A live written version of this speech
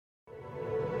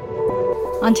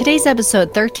On today's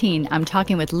episode 13, I'm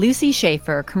talking with Lucy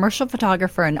Schaefer, commercial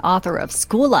photographer and author of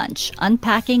School Lunch,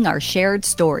 Unpacking Our Shared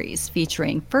Stories,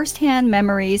 featuring firsthand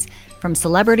memories from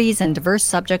celebrities and diverse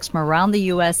subjects from around the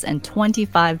U.S. and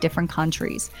 25 different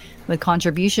countries, with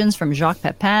contributions from Jacques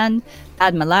Pepin,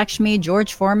 Padma Lakshmi,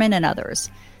 George Foreman, and others.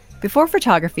 Before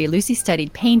photography, Lucy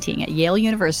studied painting at Yale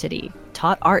University,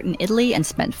 taught art in Italy, and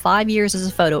spent 5 years as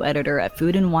a photo editor at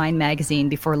Food and Wine magazine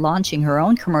before launching her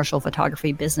own commercial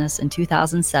photography business in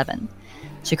 2007.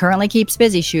 She currently keeps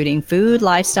busy shooting food,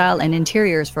 lifestyle, and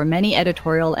interiors for many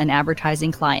editorial and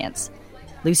advertising clients.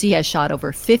 Lucy has shot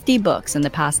over 50 books in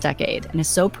the past decade and is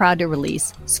so proud to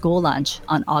release School Lunch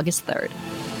on August 3rd.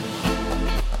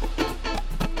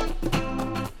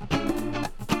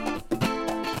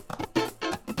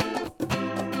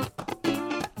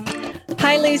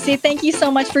 Hi, Lucy. Thank you so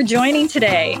much for joining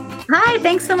today. Hi,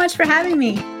 thanks so much for having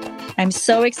me. I'm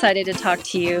so excited to talk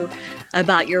to you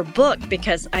about your book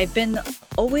because I've been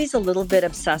always a little bit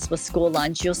obsessed with School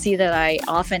Lunch. You'll see that I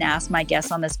often ask my guests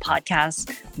on this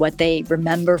podcast what they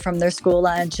remember from their school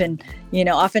lunch. And,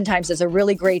 oftentimes it's a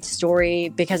really great story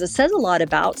because it says a lot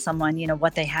about someone,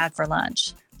 what they had for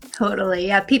lunch. Totally.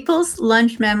 Yeah. People's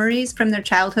lunch memories from their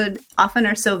childhood often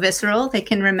are so visceral. They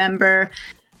can remember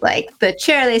like the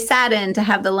chair they sat in to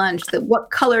have the lunch,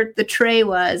 what color the tray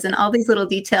was, and all these little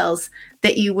details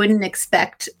that you wouldn't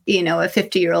expect, a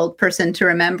 50-year-old person to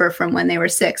remember from when they were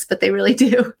 6, but they really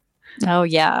do. Oh,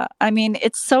 yeah. I mean,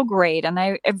 it's so great. And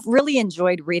I've really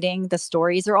enjoyed reading the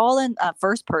stories. They're all in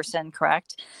first person,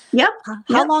 correct? Yep.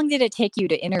 How long did it take you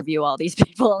to interview all these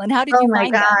people? And how did you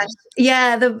find them?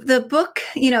 Yeah, the book,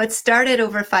 it started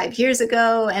over 5 years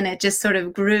ago and it just sort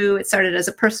of grew. It started as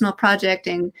a personal project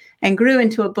and grew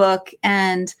into a book.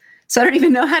 And so I don't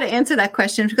even know how to answer that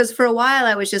question because for a while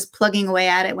I was just plugging away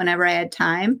at it whenever I had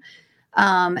time.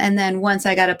 And then once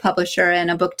I got a publisher and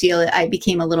a book deal, I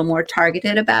became a little more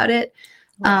targeted about it.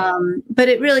 Right. But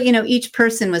it really, each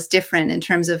person was different in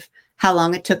terms of how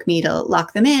long it took me to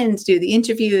lock them in, to do the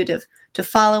interview, to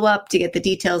follow up, to get the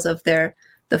details of the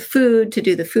food, to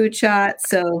do the food shot.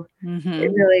 So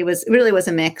it really was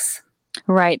a mix.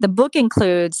 Right. The book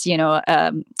includes,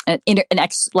 an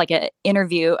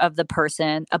interview of the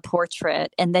person, a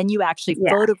portrait, and then you actually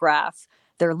photograph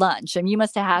their lunch. And you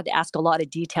must have had to ask a lot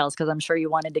of details because I'm sure you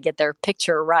wanted to get their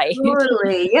picture right.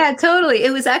 Totally. Yeah, totally.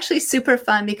 It was actually super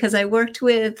fun because I worked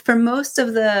for most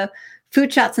of the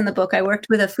food shots in the book, I worked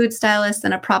with a food stylist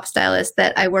and a prop stylist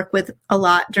that I work with a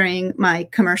lot during my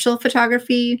commercial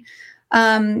photography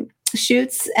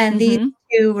shoots. And these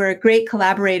two were great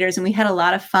collaborators and we had a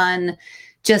lot of fun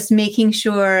just making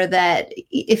sure that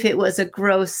if it was a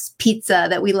gross pizza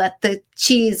that we let the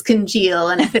cheese congeal.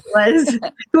 And if it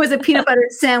was a peanut butter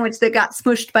sandwich that got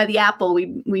smushed by the apple,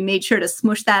 we made sure to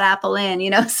smush that apple in,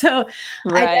 So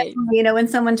right. I definitely, when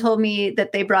someone told me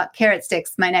that they brought carrot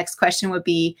sticks, my next question would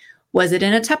be, was it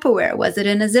in a Tupperware? Was it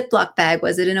in a Ziploc bag?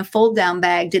 Was it in a fold down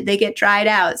bag? Did they get dried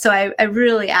out? So I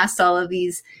really asked all of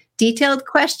these detailed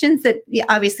questions that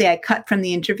obviously I cut from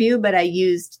the interview, but I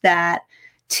used that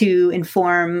to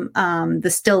inform the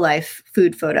still life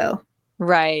food photo.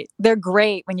 Right. They're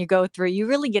great when you go through. You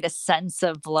really get a sense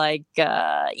of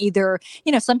either,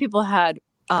 some people had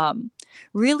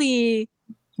really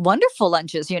wonderful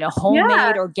lunches,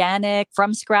 homemade, organic,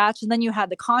 from scratch. And then you had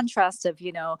the contrast of,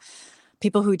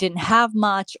 people who didn't have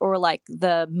much or like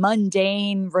the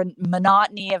mundane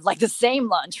monotony of like the same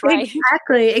lunch, right?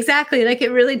 Exactly. Like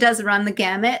it really does run the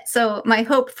gamut. So my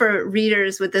hope for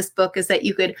readers with this book is that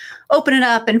you could open it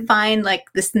up and find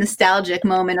like this nostalgic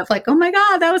moment of like, oh my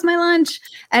God, that was my lunch.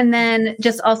 And then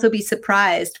just also be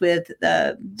surprised with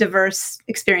the diverse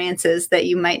experiences that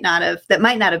might not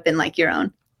have been like your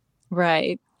own.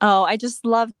 Right. Oh, I just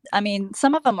love,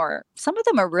 some of them are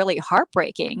really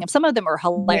heartbreaking. Some of them are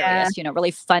hilarious, really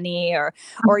funny or,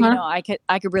 I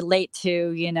could relate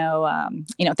to,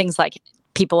 things like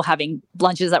people having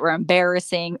lunches that were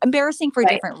embarrassing for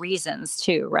different reasons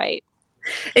too. Right.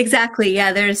 Exactly.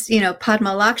 Yeah. There's,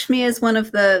 Padma Lakshmi is one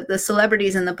of the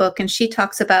celebrities in the book. And she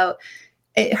talks about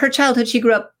her childhood. She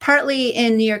grew up partly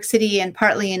in New York City and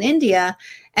partly in India.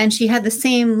 And she had the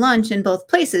same lunch in both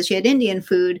places. She had Indian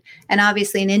food. And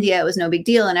obviously in India, it was no big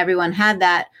deal. And everyone had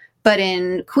that. But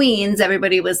in Queens,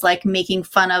 everybody was like making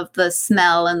fun of the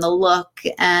smell and the look.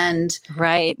 And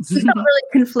right. she felt really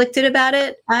conflicted about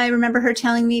it. I remember her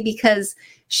telling me because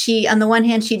she, on the one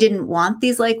hand, she didn't want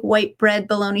these like white bread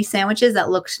bologna sandwiches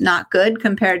that looked not good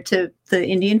compared to the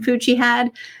Indian food she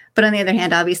had. But on the other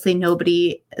hand, obviously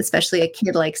nobody, especially a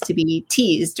kid, likes to be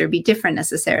teased or be different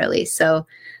necessarily. So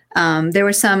there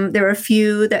were a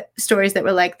few stories that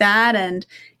were like that. And,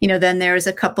 then there was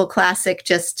a couple classic,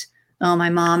 just oh, my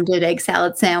mom did egg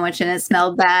salad sandwich and it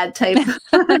smelled bad type,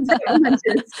 type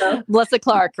lunches. So Melissa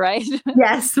Clark, right?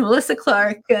 yes, Melissa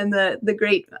Clark and the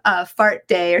great fart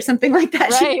day or something like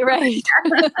that. Right, right.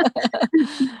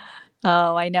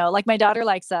 Oh, I know. Like my daughter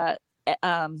likes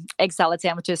egg salad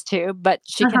sandwiches too, but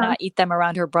she Uh-huh. cannot eat them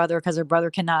around her brother because her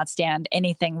brother cannot stand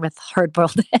anything with hard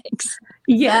boiled eggs.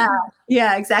 Yeah,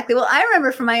 yeah, exactly. Well, I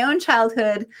remember from my own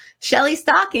childhood, Shelley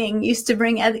Stocking used to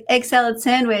bring egg salad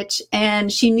sandwich,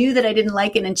 and she knew that I didn't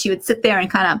like it, and she would sit there and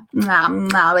kind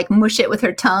of like mush it with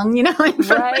her tongue, in front of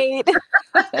Right.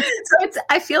 So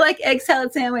I feel like egg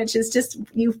salad sandwich is just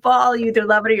you fall, you either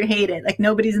love it or you hate it. Like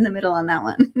nobody's in the middle on that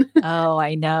one. Oh,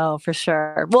 I know for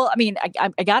sure. Well, I mean,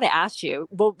 I got to ask you,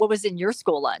 what was in your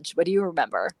school lunch? What do you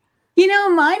remember?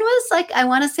 Mine was like, I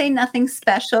want to say nothing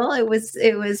special. It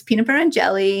was peanut butter and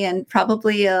jelly and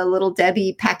probably a little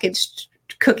Debbie packaged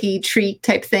cookie treat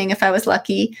type thing if I was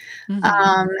lucky.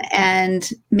 Mm-hmm. And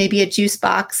maybe a juice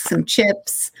box, some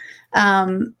chips.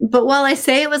 But while I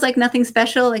say it was like nothing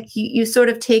special, like you sort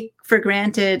of take for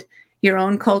granted your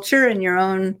own culture and your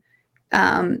own,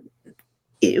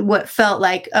 what felt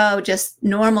like, oh, just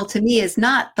normal to me is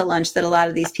not the lunch that a lot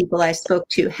of these people I spoke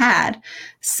to had.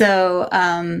 So,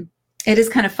 it is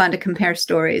kind of fun to compare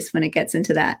stories when it gets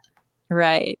into that.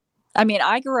 Right. I mean,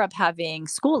 I grew up having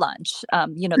school lunch, Uh-huh.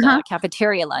 the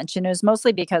cafeteria lunch, and it was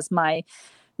mostly because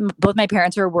both my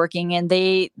parents were working and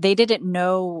they didn't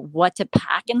know what to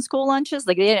pack in school lunches.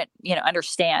 Like they didn't,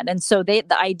 understand. And so the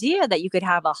idea that you could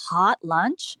have a hot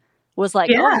lunch was like,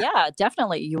 oh Yeah. yeah,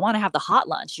 definitely. You want to have the hot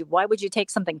lunch. Why would you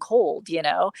take something cold?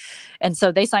 And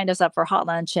so they signed us up for hot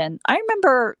lunch. And I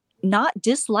remember not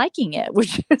disliking it,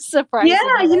 which is surprising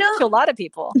Yeah. to a lot of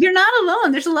people. You're not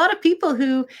alone. There's a lot of people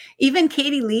who, even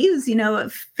Katie Leaves,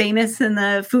 famous in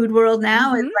the food world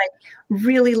now, is Mhm. like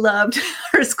really loved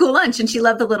her school lunch and she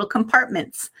loved the little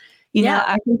compartments. Yeah,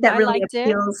 I think that I really liked it.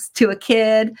 appeals to a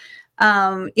kid.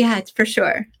 Yeah, it's for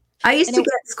sure. I used And to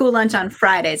get school lunch on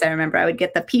Fridays. I remember I would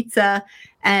get the pizza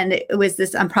and it was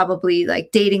this, I'm probably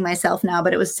like dating myself now,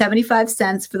 but it was 75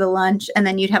 cents for the lunch. And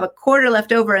then you'd have a quarter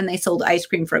left over and they sold ice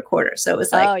cream for a quarter. So it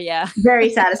was like oh yeah. very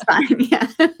satisfying. Yeah.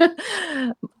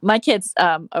 My kids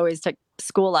always took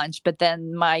school lunch, but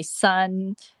then my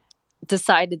son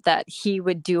decided that he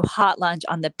would do hot lunch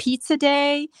on the pizza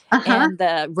day Uh-huh. and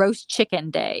the roast chicken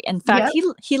day. In fact,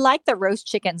 Yep. he liked the roast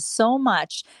chicken so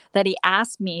much that he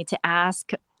asked me to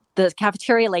ask the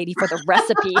cafeteria lady for the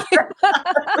recipe.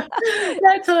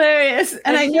 That's hilarious.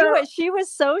 And I know. She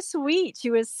was so sweet. She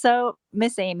was so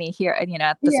Miss Amy here, at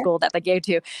the Yeah. school that they go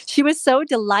to. She was so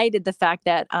delighted the fact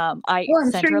that I Well,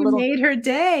 I'm sent sure her a you little. made her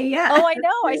day. Yeah. Oh, I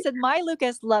know. I said my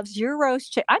Lucas loves your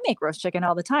roast chicken. I make roast chicken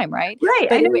all the time, right? Right.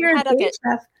 I But know it you're a had like day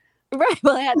chef. right.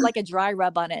 Well, it had like a dry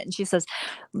rub on it, and she says,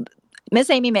 Miss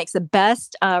Amy makes the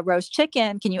best roast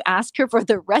chicken. Can you ask her for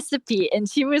the recipe? And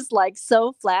she was like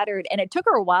so flattered. And it took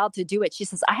her a while to do it. She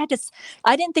says, I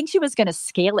didn't think she was going to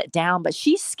scale it down, but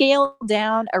she scaled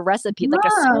down a recipe, like a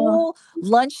Wow. school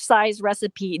lunch size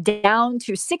recipe down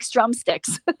to 6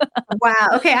 drumsticks. Wow.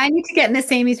 Okay. I need to get Miss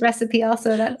Amy's recipe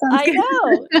also. That sounds I good.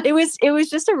 know it was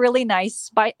just a really nice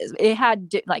spice. It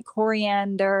had like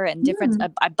coriander and different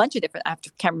Mm. a bunch of different.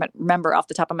 Can't remember off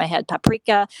the top of my head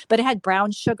paprika, but it had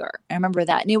brown sugar. I remember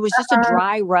that, and it was just a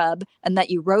dry rub, and that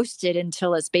you roast it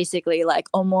until it's basically like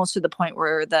almost to the point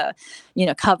where the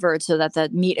covered so that the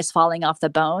meat is falling off the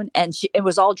bone. And it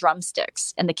was all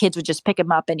drumsticks, and the kids would just pick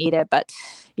them up and eat it. But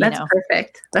That's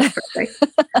perfect. That's perfect.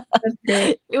 That's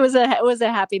great. it was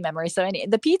a happy memory. So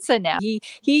the pizza now,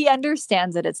 he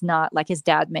understands that it's not like his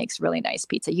dad makes really nice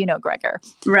pizza. Gregor.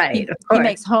 Right. Of He course.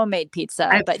 makes homemade pizza,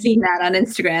 I've but seen that on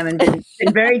Instagram and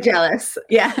been very jealous.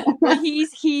 Yeah. well,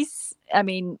 I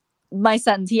mean, my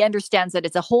son, he understands that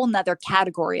it's a whole nother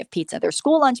category of pizza. There's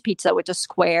school lunch pizza, which is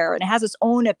square and it has its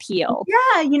own appeal.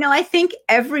 Yeah, I think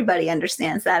everybody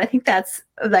understands that. I think that's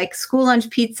like school lunch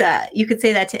pizza. You could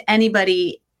say that to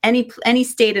anybody, any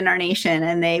state in our nation,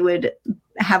 and they would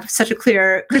have such a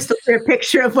crystal clear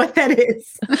picture of what that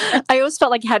is. I always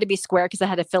felt like it had to be square because I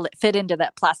had to fit into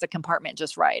that plastic compartment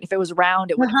just right. If it was round,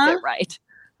 it wouldn't fit right.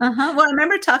 Uh-huh. Well, I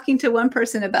remember talking to one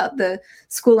person about the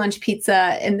school lunch pizza,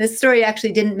 and this story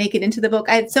actually didn't make it into the book.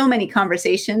 I had so many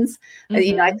conversations.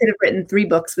 Mm-hmm. I could have written 3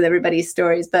 books with everybody's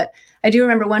stories, but I do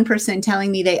remember one person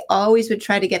telling me they always would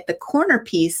try to get the corner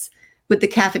piece with the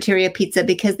cafeteria pizza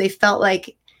because they felt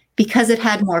like because it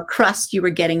had more crust, you were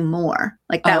getting more.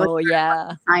 Like that was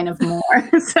a sign of more.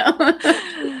 So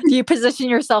you position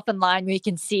yourself in line where you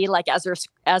can see, like, as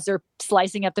they're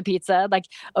slicing up the pizza, like,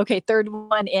 okay, third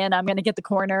one in, I'm going to get the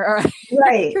corner. Or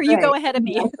right. Here, you go ahead of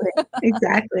me.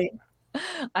 Exactly.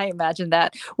 I imagine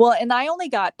that. Well, and I only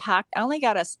got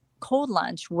cold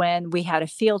lunch when we had a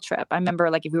field trip. I remember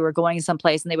like if we were going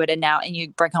someplace and they would announce and you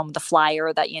bring home the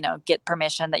flyer that, get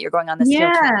permission that you're going on this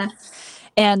field trip. Yeah.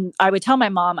 And I would tell my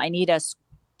mom, I need a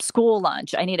school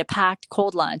lunch. I need a packed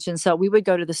cold lunch. And so we would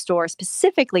go to the store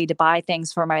specifically to buy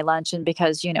things for my lunch. And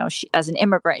because, she, as an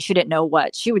immigrant, she didn't know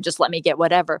what, she would just let me get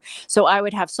whatever. So I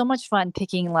would have so much fun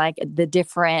picking like the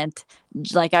different,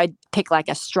 like I'd pick like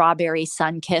a strawberry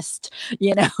sun-kissed,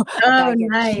 a bag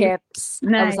of chips.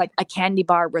 Nice. I was like a candy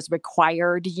bar was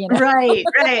required, Right.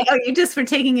 Oh, you just were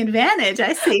taking advantage.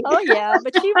 I see. Oh yeah.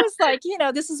 But she was like,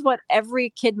 this is what every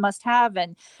kid must have.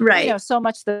 And, so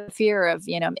much the fear of,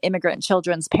 immigrant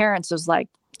children's parents was like,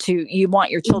 you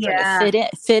want your children to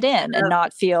fit in and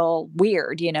not feel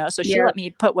weird, so she let me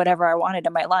put whatever I wanted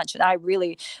in my lunch. And I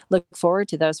really look forward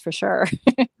to those for sure.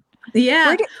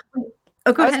 Yeah.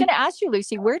 I was going to ask you,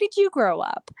 Lucy, where did you grow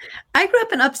up? I grew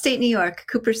up in upstate New York,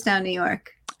 Cooperstown, New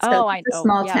York. So I know.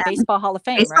 Small town. Baseball Hall of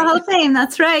Fame, Baseball Hall of Fame.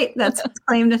 That's right. That's its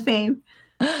claim to fame.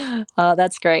 Oh,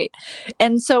 that's great.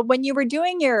 And so when you were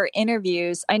doing your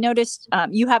interviews, I noticed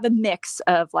you have a mix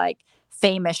of like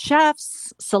famous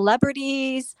chefs,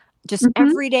 celebrities, just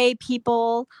everyday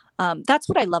people. That's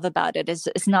what I love about it is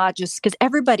it's not just because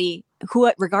everybody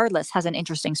regardless has an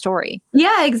interesting story.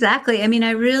 Yeah, exactly. I mean,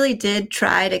 I really did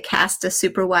try to cast a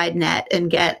super wide net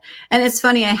and it's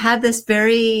funny. I had this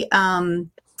very,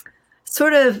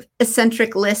 sort of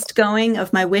eccentric list going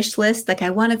of my wish list. Like I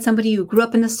wanted somebody who grew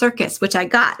up in the circus, which I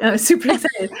got. I was super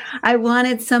excited. I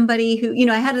wanted somebody who,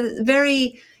 I had a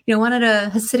very, wanted a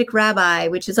Hasidic rabbi,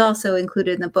 which is also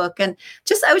included in the book. And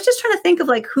I was just trying to think of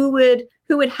like who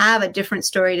would have a different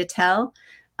story to tell.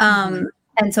 And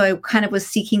so I kind of was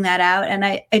seeking that out. And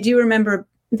I do remember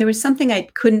there was something I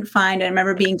couldn't find. I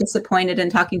remember being disappointed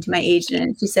and talking to my agent.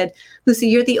 And she said, Lucy,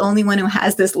 you're the only one who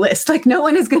has this list. Like no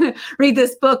one is going to read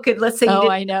this book. And let's say you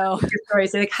didn't I know your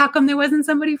stories. Like, how come there wasn't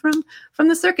somebody from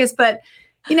the circus? But,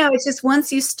 it's just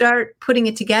once you start putting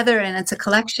it together and it's a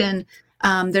collection,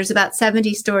 there's about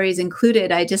 70 stories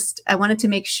included. I wanted to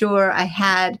make sure I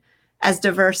had as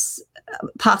diverse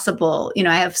possible.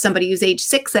 I have somebody who's age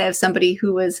 6. I have somebody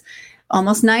who was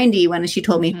almost 90 when she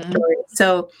told me her story.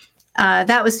 So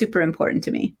that was super important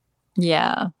to me.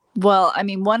 Yeah. Well, I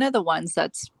mean, one of the ones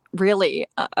that's really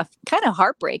kind of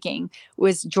heartbreaking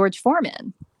was George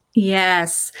Foreman.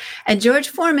 Yes. And George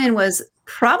Foreman was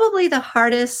probably the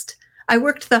hardest. I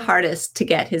worked the hardest to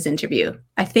get his interview.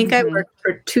 I think I worked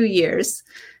for 2 years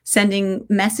sending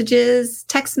messages,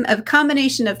 a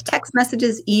combination of text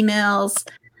messages, emails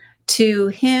to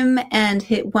him and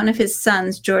one of his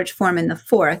sons, George Foreman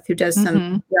IV, who does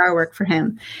some PR work for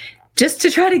him, just to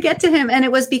try to get to him. And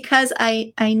it was because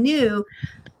I knew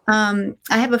I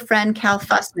have a friend, Cal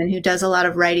Fussman, who does a lot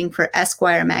of writing for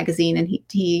Esquire magazine. And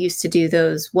he used to do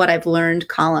those What I've Learned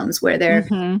columns where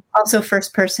they're also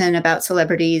first person about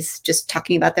celebrities, just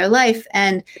talking about their life.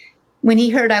 And when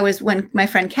my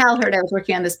friend Cal heard I was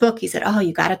working on this book, he said, oh,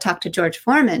 you got to talk to George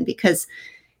Foreman because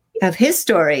of his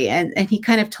story. And he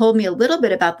kind of told me a little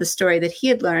bit about the story that he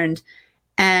had learned.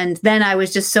 And then I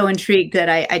was just so intrigued that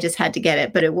I just had to get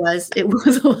it. But it was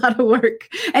a lot of work.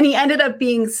 And he ended up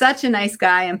being such a nice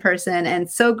guy in person and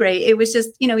so great. It was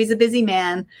just, he's a busy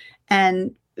man.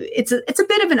 And it's a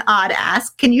bit of an odd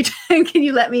ask. Can you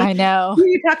let me? I know. Can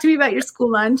you talk to me about your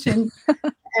school lunch and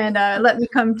let me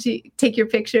come to take your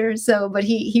picture? So, but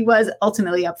he was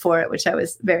ultimately up for it, which I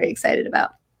was very excited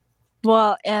about.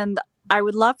 Well, and I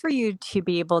would love for you to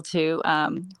be able to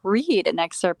read an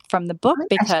excerpt from the book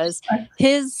because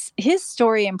his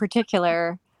story in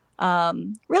particular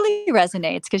really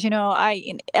resonates. Because,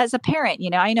 I, as a parent,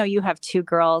 I know you have 2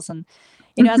 girls and,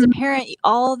 as a parent,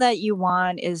 all that you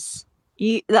want is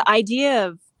the idea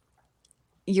of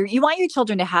you want your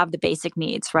children to have the basic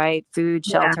needs, right? Food,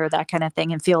 shelter, that kind of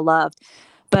thing, and feel loved.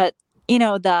 But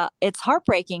it's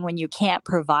heartbreaking when you can't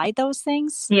provide those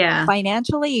things. Yeah.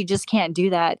 Financially, you just can't do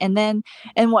that. And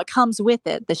what comes with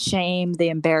it, the shame, the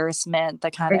embarrassment,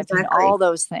 the kind of, all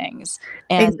those things.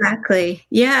 And exactly.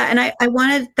 Yeah. And I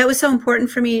wanted, that was so important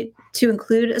for me to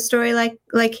include a story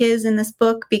like his in this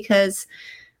book because,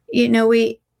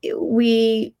 we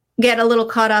get a little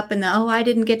caught up in I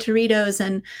didn't get Doritos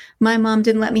and my mom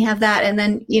didn't let me have that. And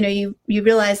then, you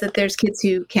realize that there's kids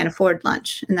who can't afford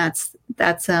lunch and that's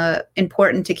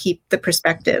important to keep the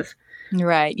perspective.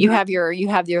 Right. You have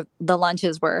the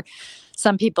lunches where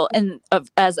some people, and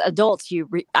as adults, you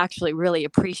actually really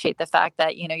appreciate the fact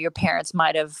that, your parents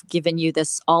might have given you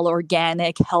this all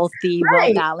organic, healthy, well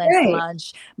Right, balanced right.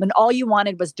 lunch when all you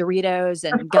wanted was Doritos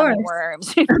Of and gummy course.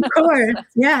 worms. Of course.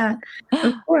 Yeah.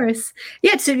 Of course.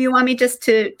 Yeah. So do you want me just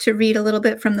to read a little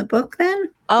bit from the book then?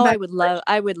 Oh, About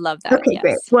I would love that. Okay,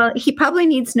 great. Yes. Well, he probably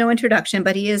needs no introduction,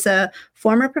 but he is a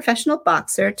former professional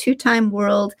boxer, two-time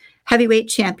world heavyweight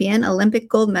champion, Olympic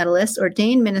gold medalist,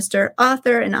 ordained minister,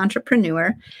 author, and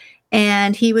entrepreneur.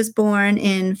 And he was born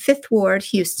in Fifth Ward,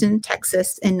 Houston,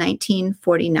 Texas in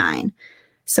 1949.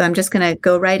 So I'm just going to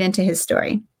go right into his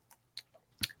story.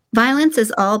 Violence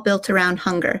is all built around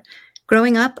hunger.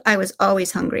 Growing up, I was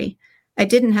always hungry. I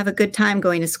didn't have a good time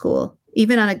going to school.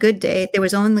 Even on a good day, there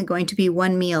was only going to be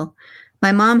one meal.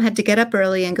 My mom had to get up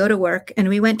early and go to work, and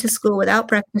we went to school without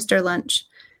breakfast or lunch.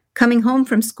 Coming home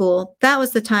from school, that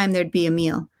was the time there'd be a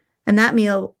meal, and that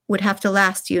meal would have to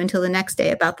last you until the next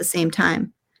day about the same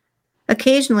time.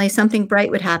 Occasionally, something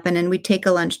bright would happen, and we'd take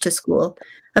a lunch to school,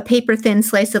 a paper-thin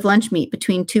slice of lunch meat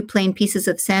between two plain pieces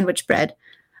of sandwich bread.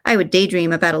 I would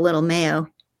daydream about a little mayo.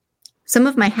 Some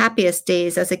of my happiest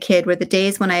days as a kid were the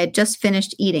days when I had just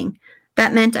finished eating.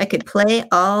 That meant I could play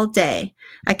all day.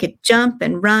 I could jump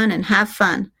and run and have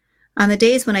fun. On the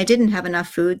days when I didn't have enough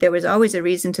food, there was always a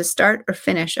reason to start or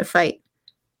finish a fight.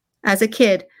 As a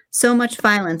kid, so much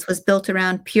violence was built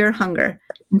around pure hunger,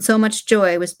 and so much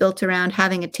joy was built around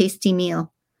having a tasty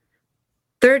meal.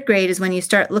 Third grade is when you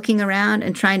start looking around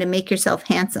and trying to make yourself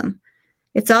handsome.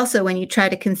 It's also when you try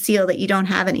to conceal that you don't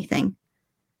have anything.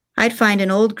 I'd find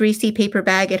an old greasy paper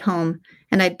bag at home,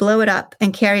 and I'd blow it up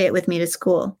and carry it with me to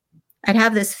school. I'd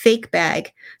have this fake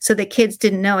bag so the kids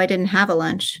didn't know I didn't have a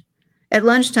lunch. At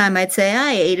lunchtime, I'd say,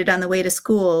 I ate it on the way to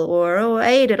school, or, oh, I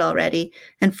ate it already,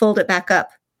 and fold it back up.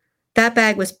 That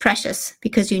bag was precious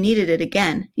because you needed it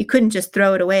again. You couldn't just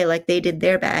throw it away like they did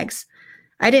their bags.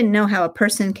 I didn't know how a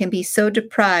person can be so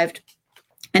deprived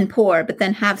and poor, but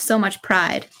then have so much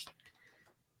pride.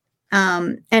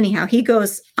 Anyhow, he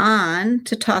goes on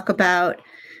to talk about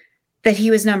that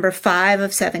he was number 5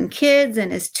 of 7 kids,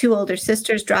 and his 2 older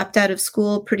sisters dropped out of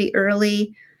school pretty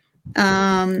early.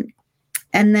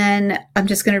 And then I'm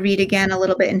just going to read again a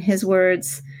little bit in his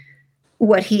words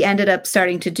what he ended up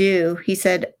starting to do. He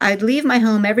said, I'd leave my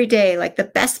home every day like the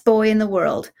best boy in the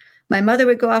world. My mother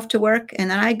would go off to work, and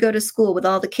then I'd go to school with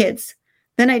all the kids.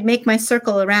 Then I'd make my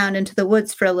circle around into the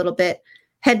woods for a little bit,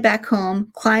 head back home,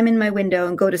 climb in my window,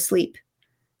 and go to sleep.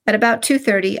 At about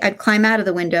 2:30, I'd climb out of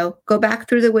the window, go back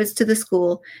through the woods to the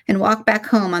school, and walk back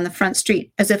home on the front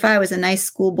street as if I was a nice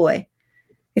schoolboy.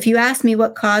 If you ask me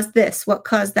what caused this, what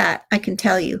caused that, I can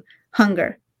tell you.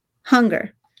 Hunger.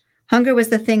 Hunger. Hunger was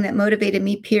the thing that motivated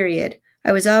me, period.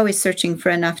 I was always searching for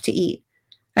enough to eat.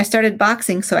 I started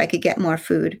boxing so I could get more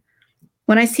food.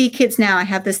 When I see kids now, I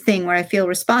have this thing where I feel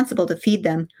responsible to feed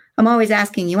them. I'm always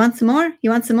asking, you want some more? You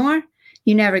want some more?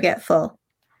 You never get full.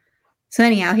 So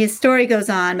anyhow, his story goes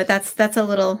on, but that's a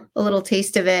little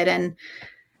taste of it, and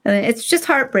it's just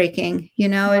heartbreaking, you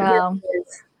know. Wow. It really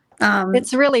is.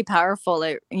 It's really powerful.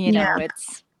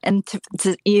 It's and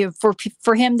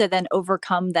for him to then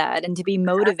overcome that and to be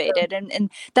motivated,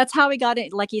 and that's how he got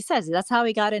it. Like he says, that's how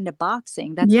he got into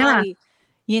boxing. That's how he,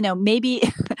 maybe.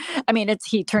 I mean,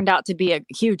 he turned out to be a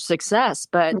huge success,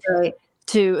 but right.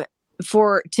 to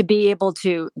be able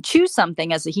to choose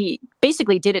something as he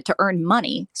basically did it to earn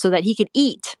money so that he could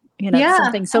eat,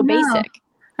 something so basic.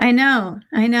 I know.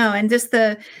 And just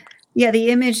the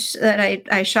image that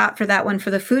I shot for that one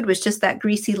for the food was just that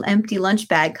greasy, empty lunch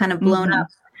bag kind of blown up.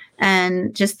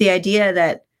 And just the idea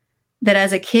that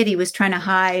as a kid, he was trying to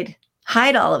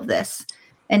hide all of this.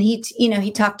 And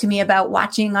he talked to me about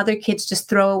watching other kids just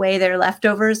throw away their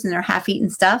leftovers and their half-eaten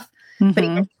stuff. But he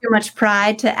had too much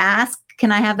pride to ask,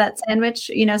 can I have that sandwich?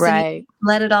 So right.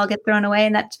 Let it all get thrown away.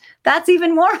 And that's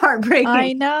even more heartbreaking.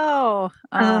 I know.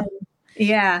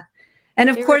 Yeah. And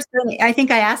of course, I think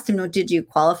I asked him, did you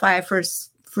qualify for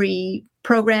free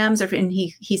programs? And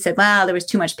he said, wow, there was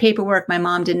too much paperwork. My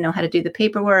mom didn't know how to do the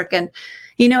paperwork. And,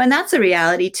 and that's a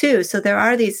reality too. So there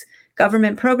are these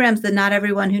government programs that not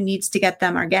everyone who needs to get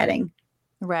them are getting.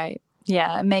 Right.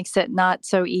 Yeah, it makes it not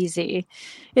so easy.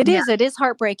 It is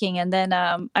heartbreaking. And then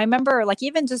I remember, like,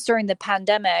 even just during the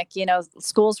pandemic,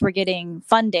 schools were getting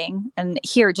funding. And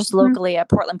here, just locally at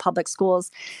Portland Public Schools,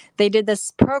 they did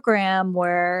this program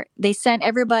where they sent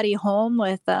everybody home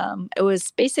with, it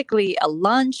was basically a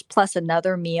lunch plus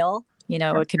another meal.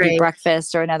 It could be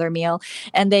breakfast or another meal.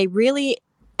 And they really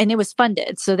and it was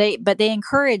funded. So but they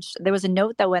encouraged, there was a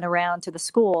note that went around to the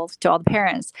school, to all the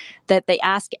parents, that they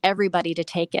ask everybody to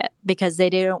take it because they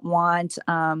didn't want,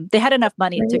 they had enough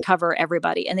money to cover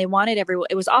everybody, and they wanted everyone,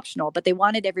 it was optional, but they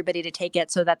wanted everybody to take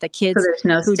it so that the kids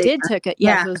who did took it,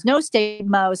 there was no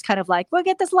stigma. It was kind of like, we'll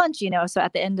get this lunch, so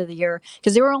at the end of the year,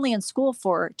 because they were only in school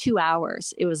for 2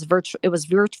 hours. It was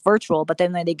virtual, but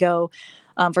then they go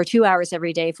for 2 hours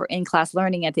every day for in-class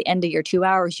learning. At the end of your 2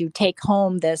 hours, you take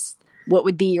home what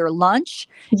would be your lunch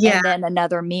and then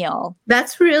another meal.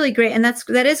 That's really great. And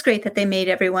that is great that they made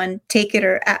everyone take it,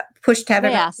 or push to have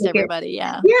they asked everybody.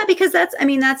 Yeah, because that's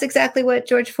exactly what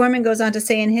George Foreman goes on to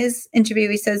say in his interview.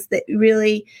 He says that you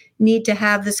really need to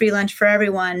have this free lunch for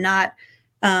everyone, not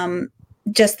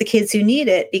just the kids who need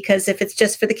it, because if it's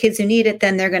just for the kids who need it,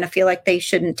 then they're going to feel like they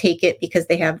shouldn't take it because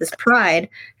they have this pride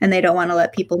and they don't want to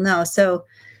let people know. So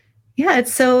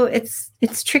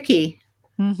it's tricky.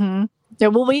 Mm-hmm. Yeah,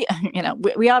 well,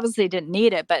 we obviously didn't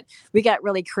need it, but we got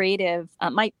really creative.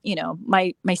 My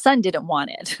son didn't want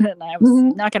it, and I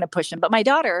was not going to push him. But my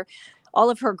daughter,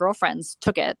 all of her girlfriends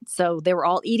took it, so they were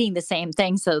all eating the same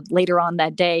thing. So later on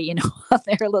that day, on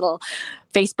their little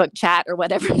Facebook chat or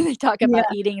whatever, they talk about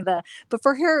eating But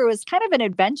for her, it was kind of an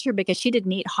adventure because she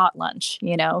didn't eat hot lunch,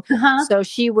 So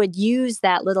she would use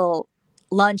that little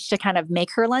lunch to kind of make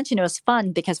her lunch, and it was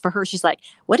fun because for her, she's like,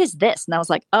 what is this? And I was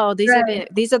like, oh,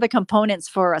 these are the components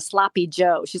for a sloppy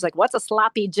Joe. She's like, what's a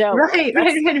sloppy Joe? Right.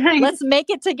 Let's make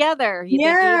it together. They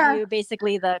give you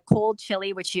basically the cold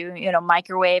chili, which you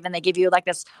microwave, and they give you like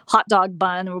this hot dog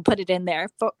bun, and we'll put it in there.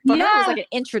 For her, it was like an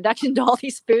introduction to all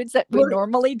these foods that we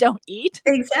normally don't eat.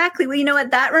 Exactly. Well, you know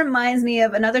what? That reminds me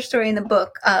of another story in the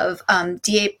book of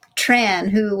Diep Tran,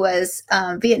 who was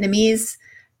Vietnamese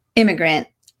immigrant.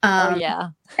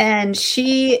 And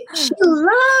she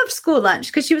loved school lunch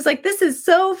because she was like, this is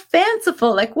so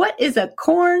fanciful. Like, what is a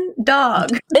corn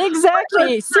dog?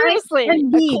 Exactly. Seriously. A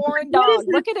corn dog.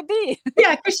 What could it be?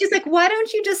 Yeah. Because she's like, why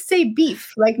don't you just say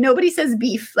beef? Like, nobody says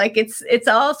beef. Like, it's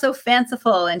all so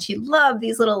fanciful. And she loved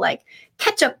these little like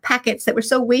ketchup packets that were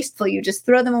so wasteful. You just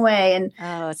throw them away. And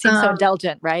it seems so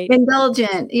indulgent, right?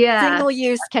 Indulgent. Yeah.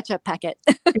 Single-use ketchup packet.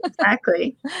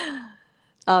 Exactly.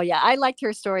 Oh, yeah. I liked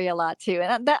her story a lot, too.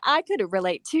 And that I could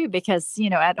relate, too, because,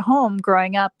 at home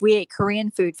growing up, we ate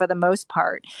Korean food for the most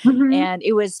part. Mm-hmm. And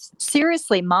it was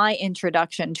seriously my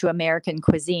introduction to American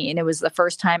cuisine. It was the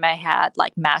first time I had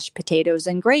like mashed potatoes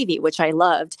and gravy, which I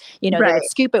loved. They would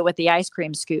scoop it with the ice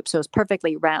cream scoop. So it was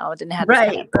perfectly round and had this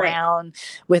kind of brown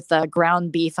with the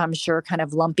ground beef, I'm sure, kind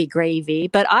of lumpy gravy.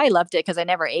 But I loved it because I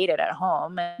never ate it at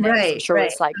home. And I'm sure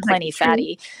it's like plenty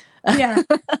fatty. Yeah.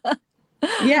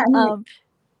 Yeah.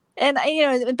 And,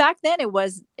 back then it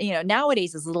was,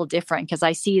 nowadays it's a little different because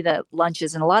I see the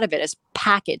lunches and a lot of it is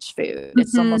packaged food.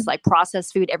 It's almost like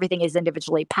processed food. Everything is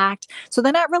individually packed. So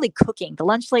they're not really cooking. The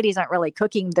lunch ladies aren't really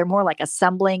cooking. They're more like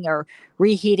assembling or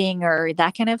reheating or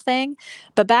that kind of thing.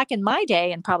 But back in my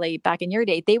day, and probably back in your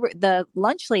day, the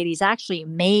lunch ladies actually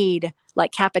made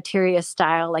like cafeteria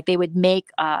style, like they would make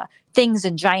things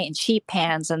in giant sheet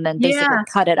pans and then basically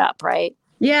cut it up, right?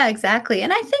 Yeah, exactly.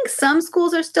 And I think some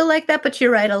schools are still like that, but you're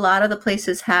right. A lot of the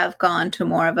places have gone to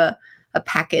more of a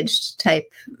packaged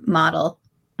type model.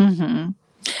 Mm-hmm.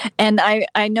 And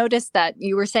I noticed that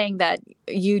you were saying that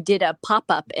you did a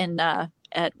pop-up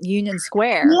at Union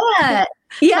Square. Yeah.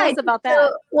 Tell us about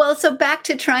that. So back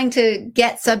to trying to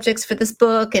get subjects for this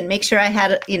book and make sure I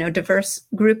had a diverse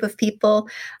group of people.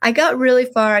 I got really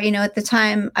far, at the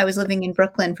time I was living in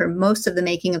Brooklyn for most of the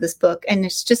making of this book. And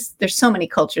there's so many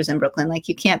cultures in Brooklyn, like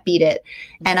you can't beat it.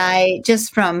 And I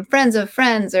just from friends of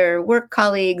friends or work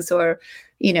colleagues or,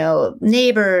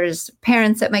 neighbors,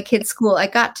 parents at my kids' school, I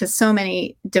got to so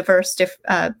many diverse,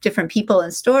 different people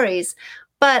and stories,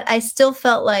 but I still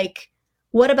felt like,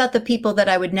 what about the people that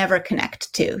I would never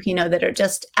connect to, that are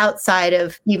just outside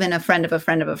of even a friend of a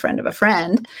friend of a friend of a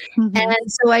friend. Mm-hmm. And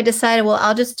so I decided, well,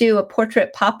 I'll just do a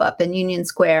portrait pop-up in Union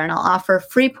Square and I'll offer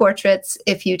free portraits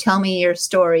if you tell me your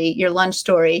story, your lunch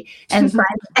story, and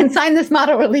sign this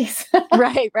model release.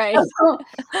 Right.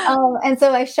 And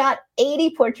so I shot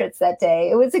 80 portraits that day.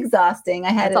 It was exhausting.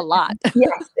 That's a lot.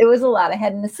 Yes, it was a lot. I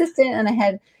had an assistant and I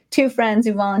had two friends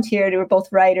who volunteered, who were both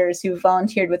writers, who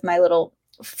volunteered with my little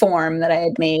form that I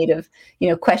had made of,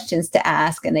 questions to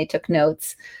ask, and they took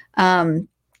notes. And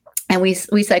we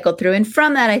cycled through. And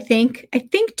from that, I think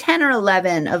 10 or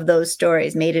 11 of those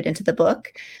stories made it into the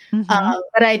book. Mm-hmm.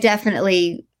 But I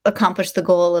definitely accomplished the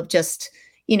goal of just,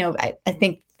 I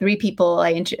think 3 people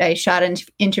I shot and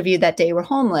interviewed that day were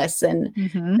homeless. And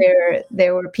mm-hmm.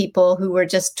 there were people who were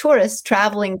just tourists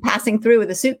passing through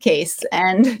with a suitcase.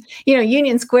 And,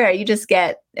 Union Square, you just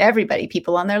get everybody,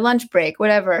 people on their lunch break,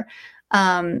 whatever.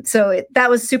 That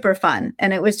was super fun.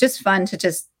 And it was just fun to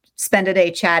just spend a day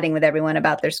chatting with everyone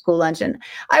about their school lunch. And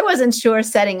I wasn't sure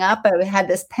setting up. I had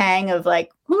this pang of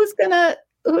like, who's gonna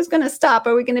stop?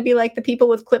 Are we going to be like the people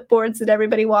with clipboards that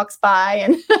everybody walks by?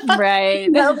 And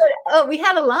right. We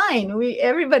had a line.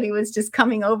 Everybody was just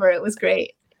coming over. It was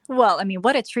great. Well, I mean,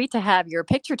 what a treat to have your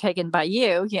picture taken by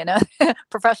you,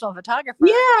 professional photographer.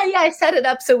 Yeah. I set it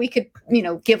up so we could,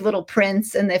 give little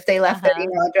prints. And if they left their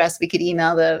email address, we could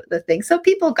email the thing. So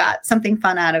people got something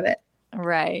fun out of it.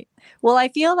 Right. Well, I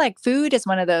feel like food is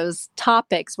one of those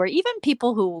topics where even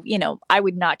people who, I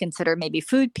would not consider maybe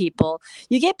food people,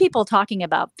 you get people talking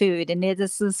about food, and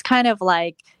this is kind of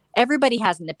like everybody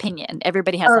has an opinion.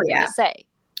 Everybody has something to say.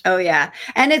 Oh, yeah.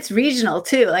 And it's regional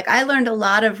too. Like I learned a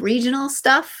lot of regional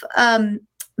stuff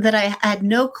that I had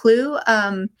no clue.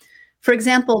 For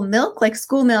example, milk, like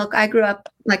school milk. I grew up,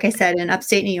 like I said, in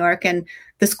upstate New York, and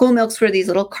the school milks were these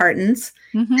little cartons.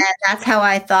 Mm-hmm. And that's how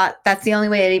I thought, that's the only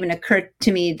way it even occurred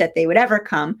to me that they would ever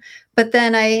come. But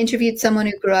then I interviewed someone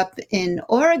who grew up in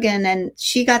Oregon, and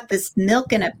she got this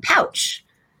milk in a pouch.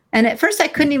 And at first I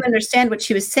couldn't even understand what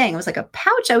she was saying. It was like a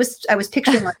pouch. I was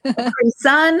picturing like a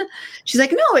sun. She's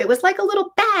like, no, it was like a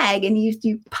little bag, and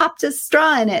you popped a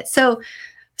straw in it. So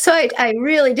I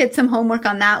really did some homework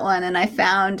on that one, and I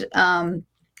found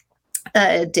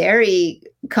a dairy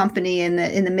company in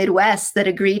the Midwest that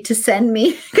agreed to send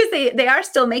me, because they are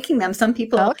still making them. Some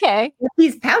people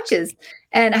these pouches.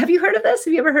 And have you heard of this?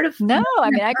 Have you ever heard of? No,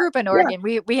 I mean, I grew up in Oregon.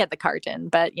 Yeah. We had the carton,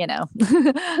 but Yeah,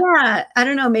 I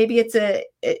don't know. Maybe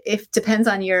it depends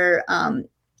on your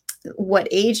what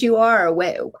age you are, or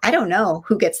what, I don't know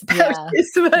who gets the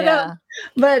pouches,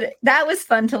 but that was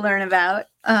fun to learn about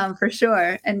for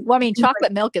sure. And well, I mean,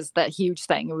 chocolate milk is the huge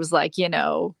thing. It was like,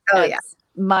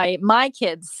 my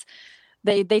kids,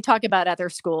 they talk about at their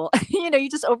school, you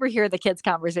just overhear the kids'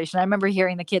 conversation. I remember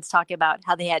hearing the kids talk about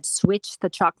how they had switched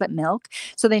the chocolate milk.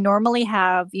 So they normally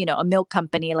have, a milk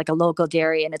company, like a local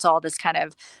dairy, and it's all this kind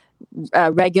of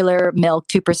regular milk,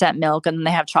 2% milk, and then they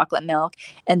have chocolate milk.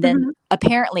 And then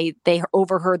apparently they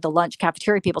overheard the lunch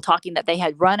cafeteria people talking that they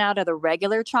had run out of the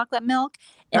regular chocolate milk,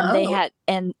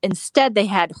 and instead they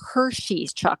had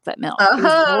Hershey's chocolate milk.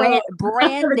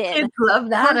 Branded kids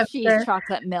love that Hershey's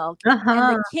chocolate milk.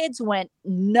 And the kids went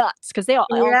nuts because all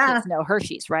kids know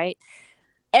Hershey's, right?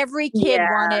 Every kid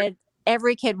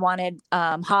wanted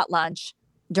hot lunch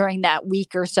during that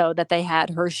week or so that they had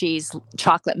Hershey's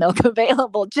chocolate milk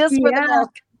available just for the milk.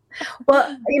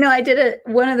 Well, I did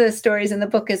one of the stories in the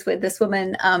book is with this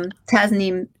woman,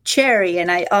 Tasneem Cherry,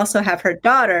 and I also have her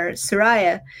daughter,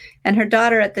 Soraya, and her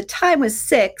daughter at the time was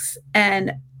 6.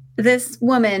 And this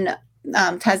woman,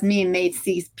 Tasneem, made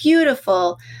these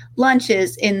beautiful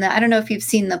lunches I don't know if you've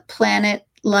seen the Planet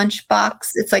lunch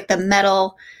box. It's like the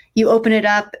metal. You open it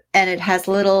up and it has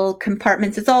little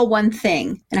compartments. It's all one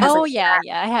thing. Yeah,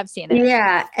 I have seen it.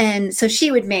 Yeah. And so she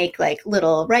would make like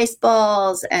little rice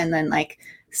balls, and then like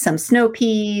some snow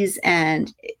peas,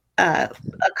 and a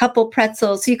couple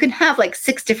pretzels. So you can have like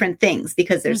 6 different things,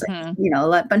 because there's a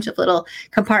bunch of little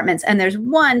compartments, and there's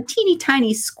one teeny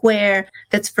tiny square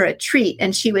that's for a treat.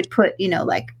 And she would put,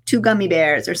 like 2 gummy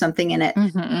bears or something in it.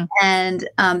 Mm-hmm. And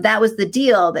that was the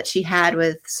deal that she had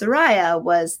with Soraya,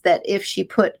 was that if she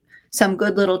put some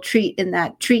good little treat in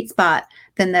that treat spot,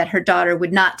 then that her daughter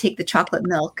would not take the chocolate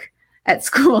milk at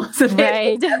school. So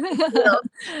right.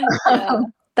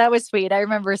 That was sweet. I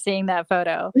remember seeing that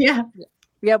photo. Yeah.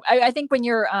 Yeah. I think when we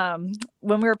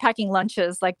were packing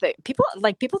lunches,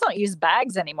 people don't use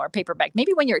bags anymore, paper bag.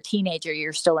 Maybe when you're a teenager,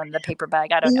 you're still in the paper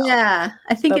bag. I don't know. Yeah.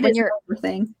 I think it is a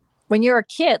thing. When you're a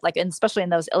kid, and especially in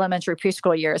those elementary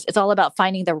preschool years, it's all about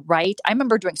finding the right. I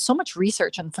remember doing so much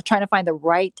research and trying to find the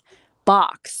right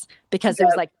box, because it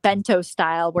was like bento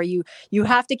style, where you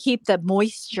have to keep the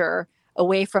moisture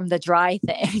away from the dry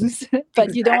things,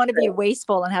 but you don't want to be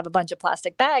wasteful and have a bunch of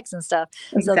plastic bags and stuff.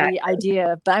 So the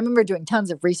idea, but I remember doing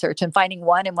tons of research and finding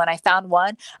one. And when I found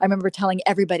one, I remember telling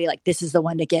everybody, like, this is the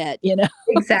one to get,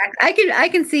 Exactly. I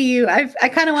can see you. I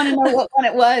kind of want to know what one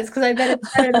it was, because I bet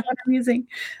it's better than what I'm using.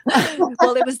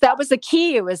 Well, that was the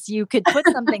key. It was, you could put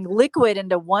something liquid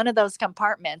into one of those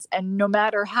compartments, and no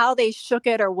matter how they shook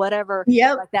it or whatever,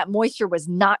 like that moisture was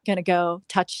not going to go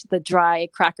touch the dry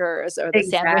crackers or the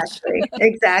sandwich.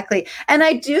 Exactly. And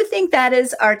I do think that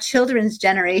is our children's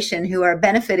generation who are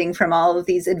benefiting from all of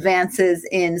these advances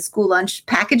in school lunch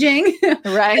packaging.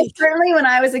 Right. Certainly when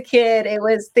I was a kid, it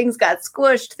was, things got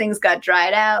squished, things got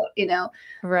dried out,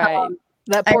 Right.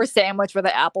 That poor sandwich with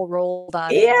the apple rolled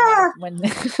on it. Yeah.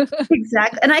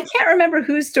 Exactly. And I can't remember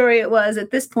whose story it was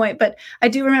at this point, but I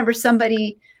do remember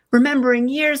somebody remembering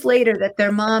years later that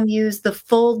their mom used the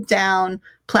fold down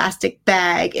plastic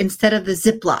bag instead of the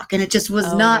Ziploc, and it just was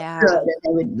Oh, not yeah. good. And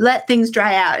they would let things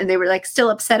dry out, and they were like still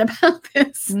upset about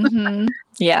this. Hmm.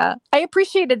 Yeah. I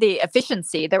appreciated the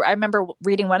efficiency. There, I remember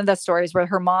reading one of the stories where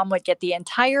her mom would get the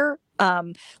entire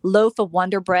loaf of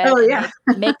Wonder Bread Oh and yeah,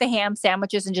 make the ham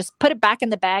sandwiches and just put it back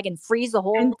in the bag and freeze the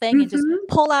whole thing and just Mhm.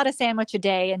 pull out a sandwich a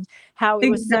day, and how it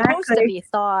was supposed to Exactly, be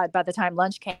thawed by the time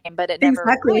lunch came, but it never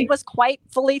really exactly. was quite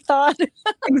fully thawed.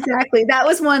 Exactly. That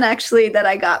was one actually that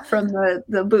I got from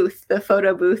the booth, the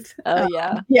photo booth. Oh,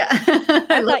 yeah. Yeah.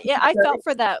 I I love thought, yeah, the I story. felt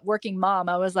for that working mom.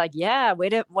 I was like, yeah, way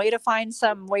to find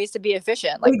some ways to be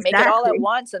efficient. Like make it all at Exactly.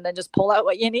 once and then just pull out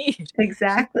what you need.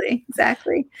 Exactly.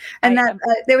 Exactly. And I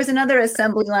that there was another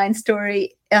assembly line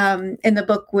story in the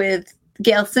book with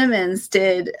Gail Simmons.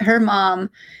 Did her mom?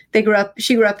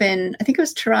 She grew up in, I think it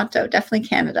was Toronto, definitely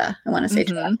Canada. I want to say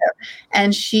hmm Toronto.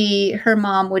 And her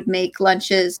mom would make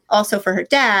lunches also for her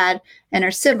dad and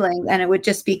her siblings, and it would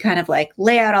just be kind of like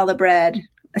lay out all the bread,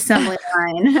 assembly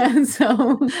line.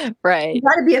 So you right.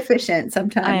 got to be efficient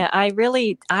sometimes.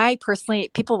 I personally,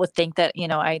 people would think that,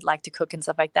 I like to cook and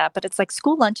stuff like that, but it's like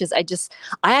school lunches.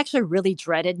 I actually really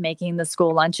dreaded making the school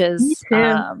Me lunches.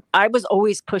 too. I was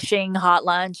always pushing hot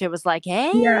lunch. It was like,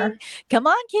 hey, Yeah. come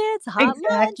on, kids, hot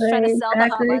lunch, trying to Exactly, sell the hot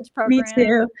exactly. lunch Me program.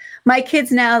 too. My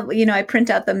kids now, I print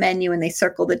out the menu and they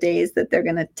circle the days that they're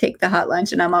going to take the hot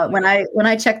lunch. And I'm all, Oh, yeah. when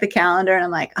I check the calendar and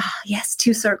I'm like, oh yes,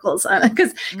 2 circles,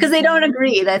 because they don't hmm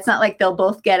agree. That's not like they'll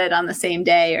both get it on the same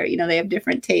day, or they have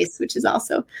different tastes, which is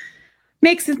also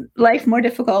makes life more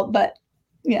difficult. But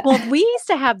yeah, Well, we used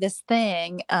to have this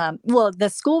thing. Well, the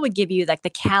school would give you like the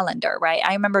calendar, right?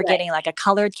 I remember right. getting like a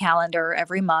colored calendar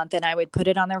every month, and I would put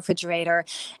it on the refrigerator.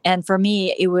 And for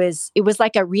me, it was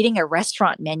like reading a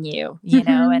restaurant menu,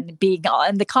 Hmm. and being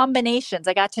and the combinations.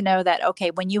 I got to know that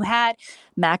okay, when you had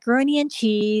macaroni and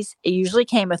cheese, it usually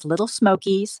came with little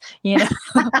smokies,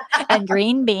 and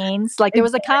green beans. Like there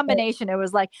was a Exactly. combination. It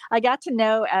was like I got to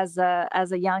know as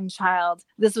a young child.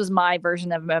 This was my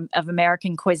version of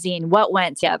American cuisine. What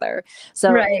went together?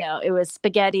 So Right. it was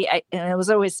spaghetti, and it was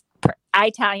always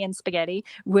Italian spaghetti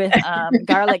with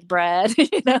garlic bread.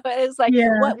 It was like Yeah.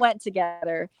 what went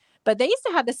together. But they used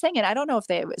to have this thing, and I don't know if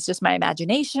it was just my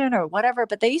imagination or whatever.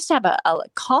 But they used to have a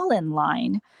call-in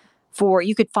line for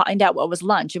you could find out what was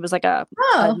lunch. It was like a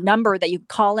Oh, number that you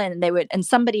call in, and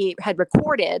somebody had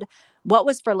recorded what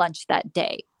was for lunch that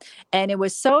day. And it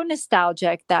was so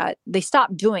nostalgic that they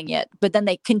stopped doing it, but then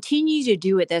they continue to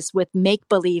do this with make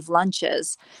believe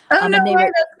lunches. oh no And they way.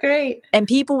 would That's great. and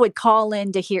people would call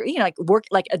in to hear, like work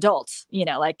like adults,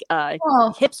 like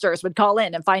Oh, hipsters would call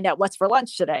in and find out what's for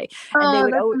lunch today. And they oh,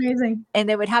 would that's amazing.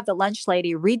 have the lunch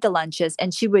lady read the lunches,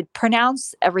 and she would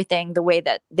pronounce everything the way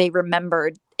that they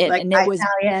remembered it. Like And it was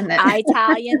Italian.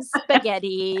 Italian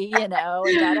spaghetti, and da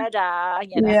da da.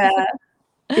 Yeah.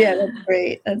 Yeah, that's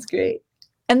great. That's great.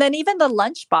 And then even the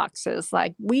lunch boxes,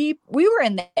 like we were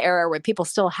in the era where people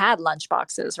still had lunch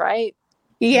boxes, right?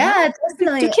 Now, Yeah, do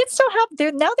definitely. kids still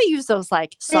have? Now they use those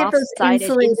like They have those soft-sided,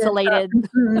 insulated insulated.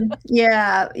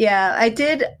 Yeah, yeah. I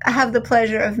did have the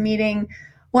pleasure of meeting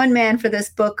one man for this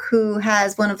book who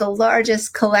has one of the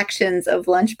largest collections of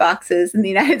lunch boxes in the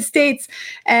United States.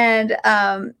 And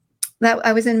that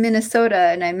I was in Minnesota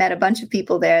and I met a bunch of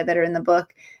people there that are in the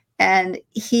book. And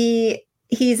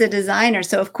he's a designer,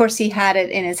 so of course he had it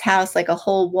in his house, like a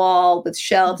whole wall with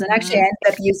shelves. And actually, I Mhm.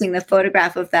 ended up using the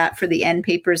photograph of that for the end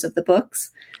papers of the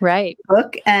Right.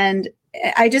 book. And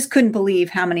I just couldn't believe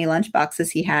how many lunch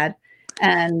boxes he had.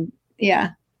 And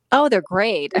yeah, Oh, they're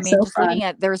great. I it's mean, so just fun. looking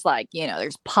at there's like,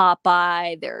 there's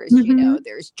Popeye, Hmm.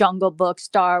 there's Jungle Book,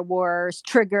 Star Wars,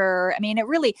 Trigger. I mean, it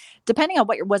really, depending on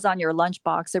what was on your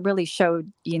lunchbox, it really showed,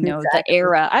 the Exactly.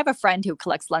 era. I have a friend who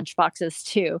collects lunchboxes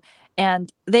too, and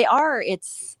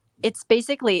it's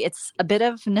basically it's a bit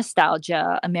of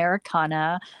nostalgia,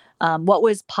 Americana, what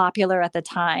was popular at the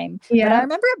time. But I Yeah.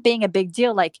 remember it being a big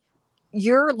deal, like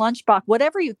your lunchbox,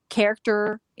 whatever you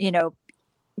character,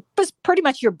 was pretty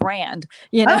much your brand,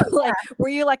 Oh, like were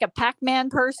you like a Pac-Man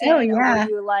oh person, or were yeah.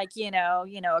 you like,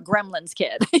 a Gremlins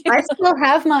kid? I still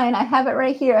have mine. I have it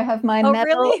right here. I have my Oh,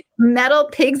 metal really? metal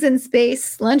pigs in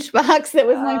space lunchbox. That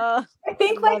was Uh, I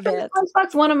think my love first it.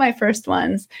 lunchbox, one of my first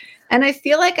ones. And I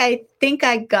feel like I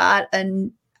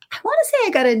want to say I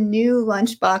got a new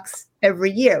lunchbox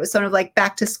every year. It was sort of like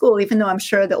back to school, even though I'm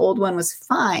sure the old one was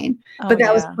fine. Oh, But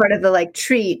that was yeah. part of the like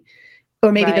treat,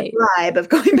 or maybe the Right. bribe of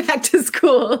going back to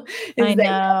school, I is that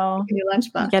you have to know. take a new You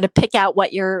lunchbox. got to pick out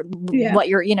what Yeah.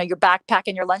 your your backpack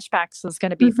and your lunchbox is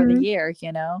going to be for the Hmm. year.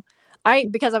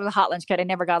 because I was a hot lunch kid, I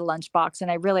never got a lunchbox,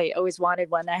 and I really always wanted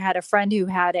one. I had a friend who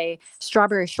had a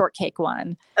strawberry shortcake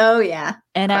one. Oh yeah.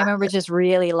 And I remember just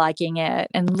really liking it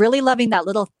and really loving that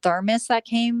little thermos that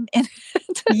came in.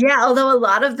 Yeah, although a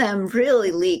lot of them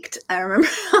really leaked. I remember,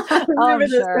 I remember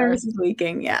those Sure. thermoses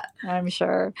leaking. Yeah. I'm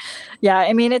sure. Yeah.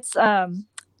 I mean, it's kind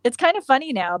of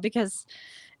funny now because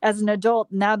as an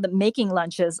adult now that making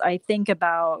lunches, I think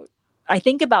about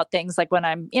things like when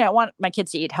I want my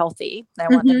kids to eat healthy. I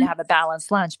want them to have a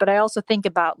balanced lunch, but I also think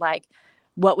about like,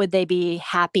 what would they be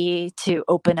happy to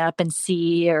open up and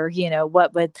see, or,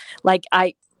 what would like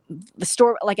the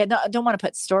store, like I don't want to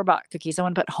put store-bought cookies. I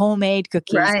want to put homemade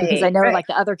cookies because I know Right. like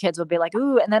the other kids will be like,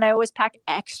 ooh, and then I always pack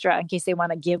extra in case they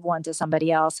want to give one to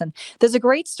somebody else. And there's a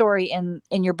great story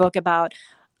in your book about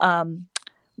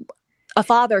a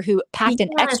father who packed an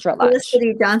Yes, extra lunch.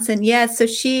 Felicity Johnson. Yes. So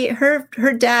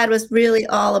her dad was really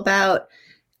all about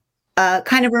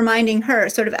kind of reminding her,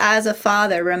 sort of as a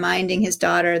father, reminding his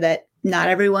daughter that not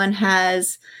everyone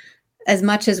has as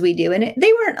much as we do. And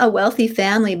they weren't a wealthy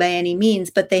family by any means,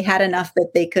 but they had enough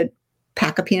that they could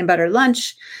pack a peanut butter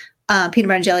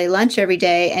and jelly lunch every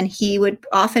day. And he would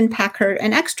often pack her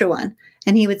an extra one.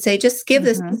 And he would say, just give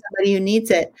this to somebody who needs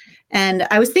it. And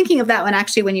I was thinking of that one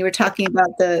actually when you were talking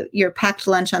about your packed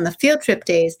lunch on the field trip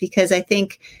days, because I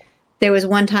think there was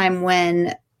one time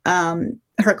when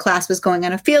her class was going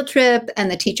on a field trip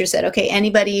and the teacher said, okay,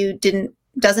 anybody who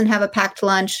doesn't have a packed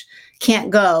lunch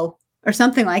can't go, or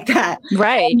something like that.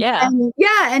 Right. Yeah.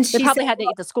 And she probably had to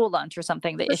eat the school lunch or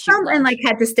something. And like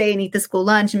had to stay and eat the school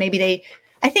lunch. And maybe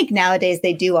I think nowadays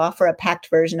they do offer a packed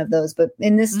version of those, but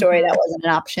in this story that wasn't an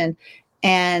option.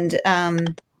 And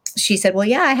she said, well,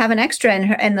 yeah, I have an extra.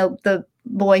 And the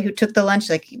boy who took the lunch,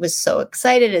 like, he was so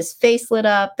excited, his face lit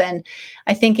up. And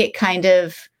I think it kind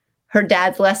of, her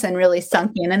dad's lesson really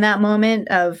sunk in that moment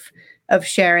of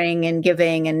sharing and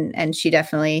giving. And she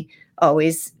definitely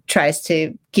always tries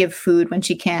to give food when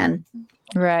she can.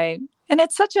 Right. And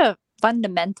it's such a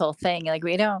fundamental thing. Like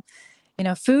we don't,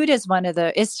 food is one of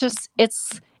the, it's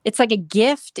like a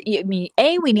gift. I mean,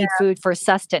 we need food for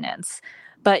sustenance,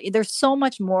 but there's so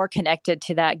much more connected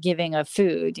to that giving of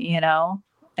food,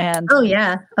 and. Oh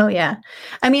yeah.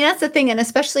 I mean, that's the thing. And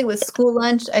especially with school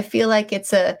lunch, I feel like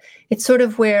it's sort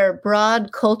of where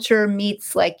broad culture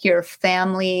meets like your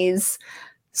family's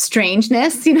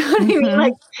strangeness. You know what I mean?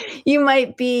 Like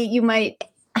you might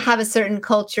have a certain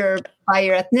culture by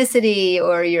your ethnicity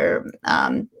or your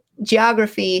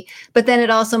geography, but then it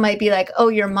also might be like, oh,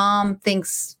 your mom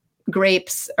thinks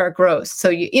grapes are gross.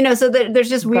 So so there's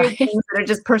just weird things that are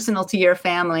just personal to your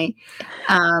family.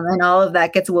 And all of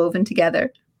that gets woven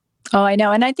together. Oh, I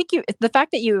know. And I think the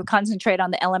fact that you concentrate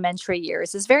on the elementary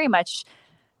years is very much,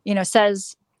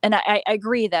 says, and I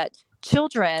agree that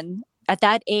children at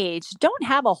that age don't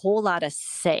have a whole lot of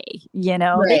say,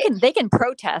 Right. they can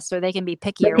protest or they can be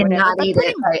picky or whatever. Not eat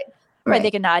it, right.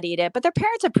 They can not eat it, but their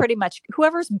parents are pretty much,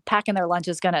 whoever's packing their lunch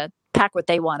is going to pack what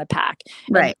they want to pack.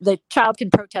 Right. And the child can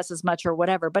protest as much or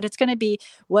whatever, but it's going to be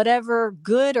whatever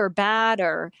good or bad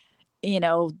or,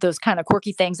 those kind of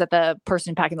quirky things that the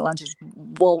person packing the lunches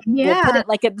will put it,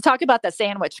 like talk about the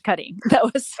sandwich cutting. That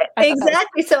was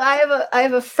exactly. So I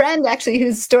have a friend actually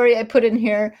whose story I put in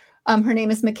here. Her name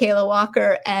is Michaela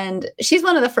Walker, and she's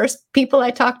one of the first people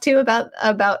I talked to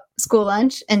about school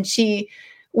lunch. And she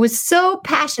was so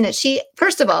passionate. She,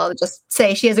 first of all, just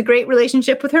say she has a great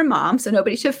relationship with her mom, so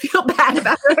nobody should feel bad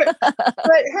about her.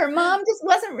 But her mom just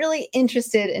wasn't really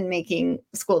interested in making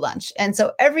school lunch. And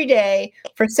so every day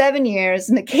for 7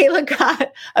 years, Michaela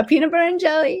got a peanut butter and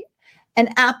jelly, an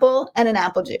apple, and an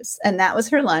apple juice. And that was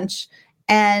her lunch.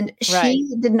 And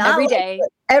she did not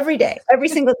every day, every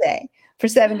single day for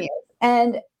 7 years.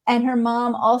 And her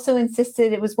mom also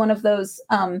insisted it was one of those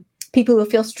people who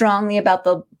feel strongly about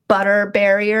the butter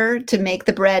barrier to make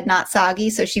the bread not soggy.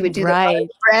 So she would do the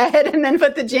bread and then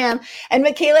put the jam. And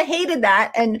Michaela hated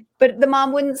that. But the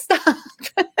mom wouldn't stop.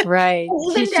 Right.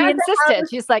 She insisted.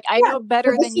 She's like, I know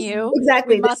better than you.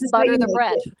 Exactly. We must butter the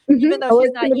bread, even though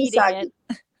she's not eating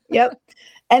it. Yep.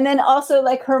 And then also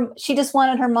like she just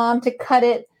wanted her mom to cut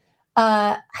it.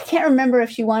 I can't remember if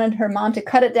she wanted her mom to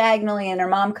cut it diagonally and her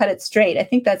mom cut it straight. I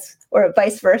think or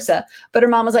vice versa. But her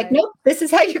mom was like, nope, this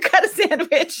is how you cut a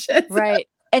sandwich. Right.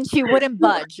 And she wouldn't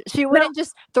budge. She wouldn't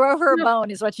just throw her a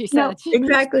bone, is what she said. No,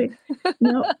 exactly.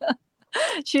 No.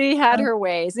 She had her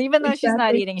ways. Even though she's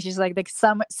not eating, she's like, the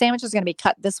sandwich is going to be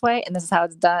cut this way, and this is how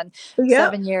it's done.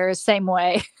 Yep. 7 years, same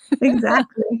way.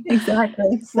 Exactly. So.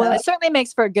 Well, it certainly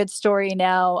makes for a good story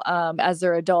now as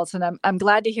they're adults, and I'm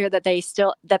glad to hear that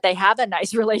they have a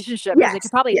nice relationship because they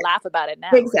could probably laugh about it now.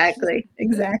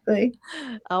 Exactly.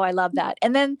 Oh, I love that.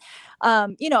 And then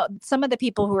some of the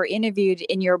people who were interviewed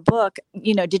in your book,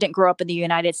 didn't grow up in the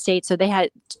United States, so they had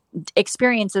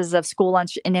experiences of school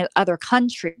lunch in other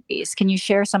countries. Can you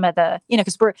share some of the,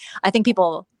 because I think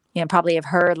people, probably have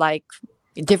heard like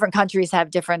different countries have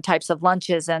different types of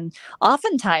lunches, and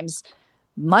oftentimes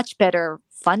much better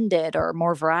funded or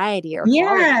more variety or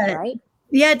quality, right?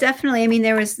 Yeah, definitely. I mean,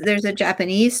 there's a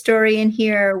Japanese story in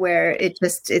here where it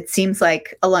seems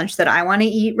like a lunch that I want to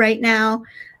eat right now.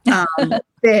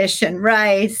 Fish and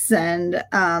rice, and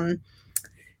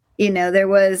there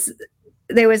was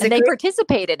and they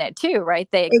participate in it too, right?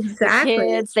 Exactly. The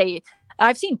kids,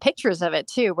 I've seen pictures of it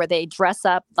too, where they dress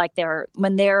up like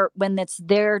when it's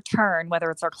their turn,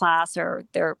 whether it's their class or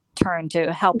their turn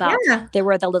to help out. They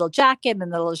wear the little jacket and the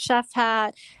little chef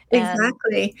hat.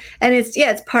 Exactly. And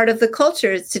it's part of the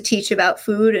culture. It's to teach about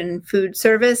food and food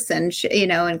service and,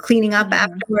 and cleaning up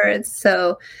afterwards.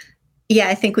 So yeah,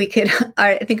 I think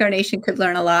I think our nation could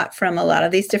learn a lot from a lot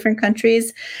of these different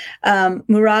countries.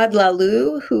 Mourad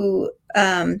Lalou, who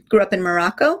grew up in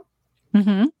Morocco.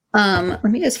 Mm-hmm. Let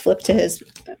me just flip to his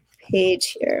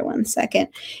page here 1 second.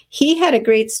 He had a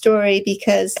great story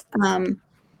because,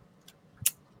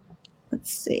 let's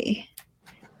see.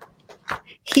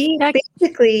 He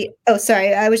basically,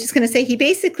 I was just going to say,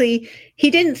 he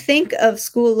didn't think of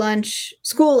school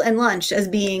and lunch as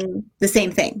being the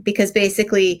same thing, because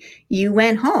basically you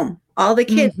went home, all the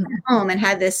kids went home and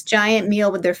had this giant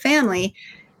meal with their family,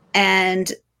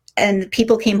 and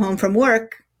people came home from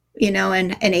work,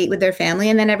 and ate with their family,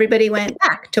 and then everybody went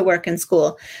back to work and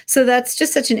school. So that's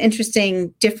just such an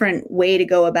interesting, different way to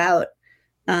go about.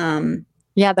 The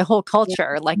whole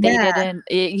culture, they didn't,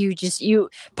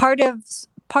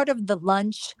 part of the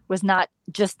lunch was not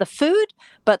just the food,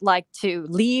 but like to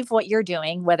leave what you're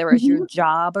doing, whether it's your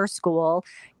job or school,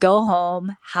 go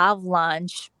home, have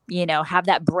lunch, have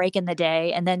that break in the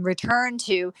day, and then return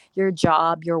to your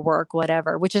job, your work,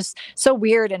 whatever, which is so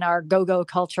weird in our go-go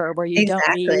culture where you don't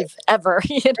leave ever.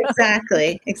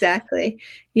 Exactly.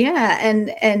 Yeah.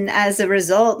 And as a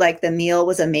result, like, the meal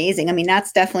was amazing. I mean,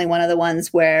 that's definitely one of the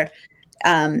ones where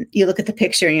you look at the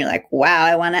picture and you're like, wow,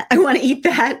 I want to eat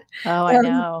that. Oh, I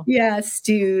know. Yeah.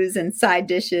 Stews and side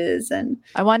dishes. And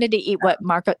I wanted to eat what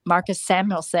Marcus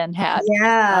Samuelsson had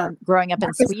growing up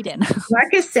in Sweden.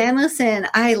 Marcus Samuelsson,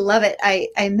 I love it.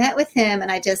 I met with him,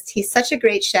 and he's such a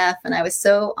great chef. And I was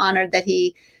so honored that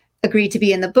he agreed to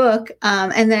be in the book.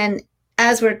 And then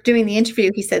as we're doing the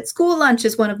interview, he said, school lunch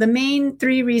is one of the main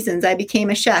 3 reasons I became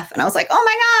a chef. And I was like, oh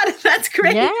my God, that's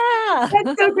great. Yeah.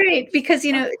 That's so great. Because,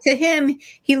 to him,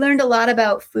 he learned a lot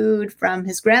about food from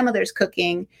his grandmother's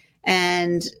cooking.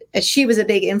 And she was a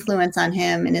big influence on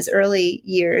him in his early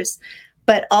years.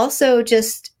 But also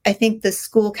just, I think the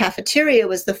school cafeteria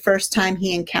was the first time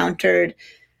he encountered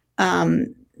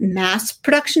mass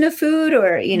production of food,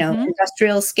 or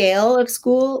industrial scale of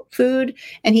school food,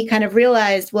 and he kind of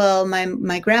realized, well,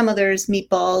 my grandmother's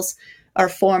meatballs are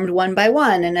formed one by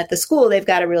one, and at the school they've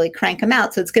got to really crank them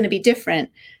out, so it's going to be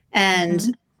different.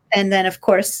 And then of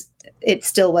course it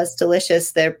still was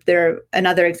delicious. They're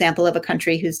another example of a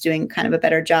country who's doing kind of a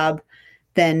better job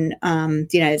than the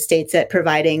United States at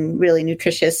providing really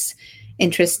nutritious,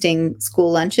 interesting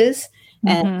school lunches.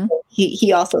 And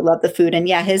he also loved the food, and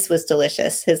his was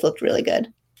delicious. His looked really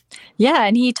good. Yeah.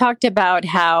 And he talked about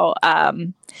how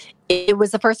it was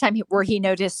the first time where he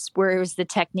noticed where it was the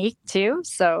technique too.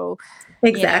 So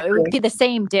it would be the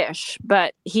same dish,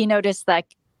 but he noticed like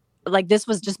this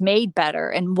was just made better.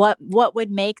 And why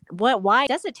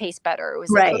does it taste better?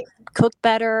 Was it cooked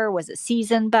better? Was it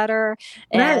seasoned better?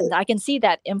 And I can see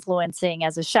that influencing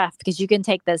as a chef, because you can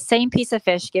take the same piece of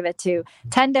fish, give it to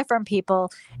 10 different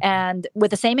people, and with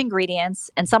the same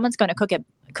ingredients, and someone's going to cook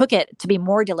it to be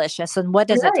more delicious. And what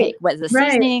does it take? What is the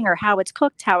seasoning, or how it's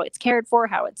cooked, how it's cared for,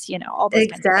 how it's, all those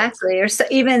kinds of things. Or so,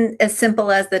 even as simple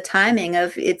as the timing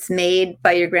of it's made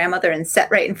by your grandmother and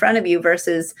set right in front of you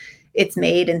versus it's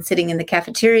made and sitting in the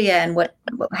cafeteria, and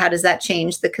how does that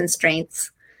change the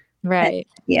constraints? Right.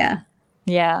 Yeah.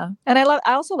 And I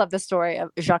also love the story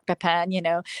of Jacques Pepin.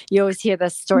 You always hear the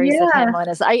stories of him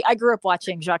I grew up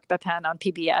watching Jacques Pepin on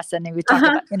PBS, and he would talk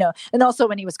about, and also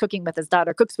when he was cooking with his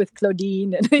daughter, Cooks with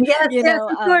Claudine. And, yes,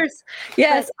 of course.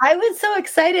 Yes. I was so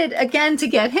excited again to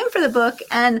get him for the book.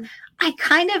 And I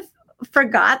kind of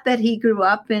forgot that he grew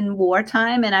up in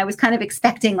wartime, and I was kind of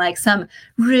expecting like some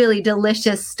really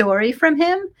delicious story from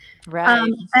him. Right.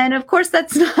 And of course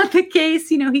that's not the case.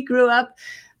 He grew up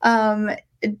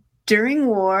during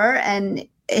war, and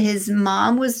his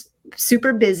mom was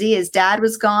super busy. His dad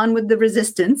was gone with the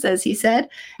resistance, as he said.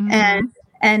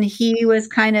 And he was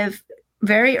kind of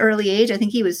very early age, I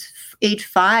think he was age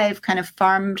 5, kind of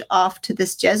farmed off to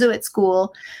this Jesuit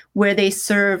school where they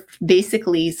served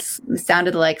basically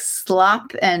sounded like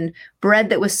slop and bread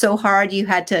that was so hard you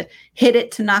had to hit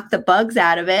it to knock the bugs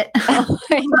out of it. Oh,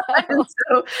 I know.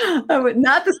 So,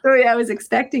 not the story I was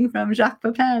expecting from Jacques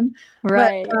Pepin.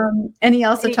 Right. But, and he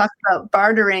also talked about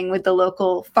bartering with the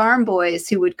local farm boys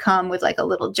who would come with like a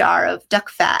little jar of duck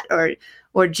fat or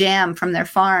jam from their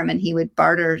farm, and he would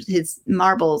barter his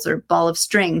marbles or ball of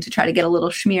string to try to get a little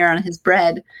schmear on his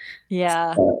bread.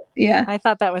 Yeah. So, yeah. I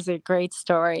thought that was a great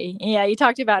story. Yeah. You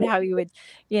talked about how you would,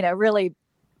 really,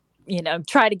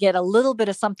 try to get a little bit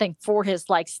of something for his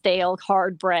like stale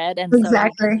hard bread. And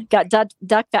Exactly. so got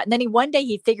duck fat. And then one day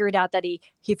he figured out that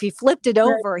if he flipped it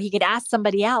over, he could ask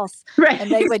somebody else Right.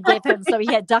 and they would give him. So he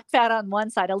had duck fat on one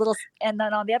side, and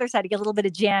then on the other side, he got a little bit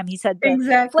of jam. He said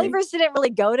the flavors didn't really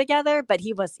go together, but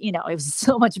he was, it was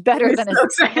so much better than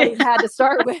what he had to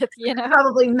start with,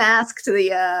 Probably masked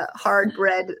the hard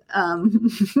bread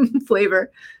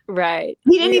flavor. Right.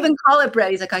 He didn't even call it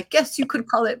bread. He's like, I guess you could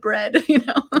call it bread,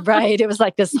 Right. It was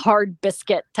like this hard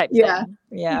biscuit type Yeah. thing.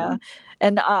 Yeah.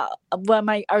 And when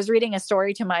I was reading a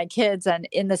story to my kids, and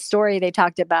in the story they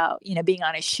talked about, being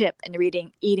on a ship and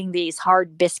eating these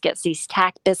hard biscuits, these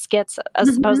tack biscuits,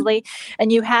 supposedly,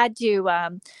 and you had to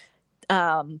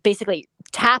basically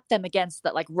tap them against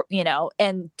the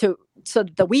so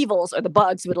the weevils or the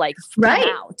bugs would like come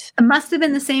out. It must have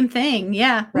been the same thing.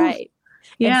 Yeah. Right.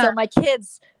 Yeah. And so my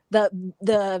kids,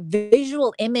 the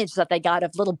visual image that they got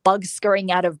of little bugs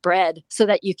scurrying out of bread so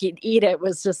that you could eat it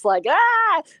was just like,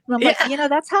 ah. And I'm like,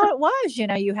 that's how it was.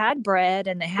 You had bread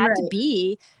and it had to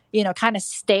be, kind of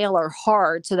stale or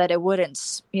hard so that it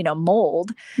wouldn't,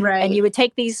 mold. Right. And you would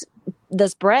take this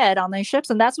bread on these ships,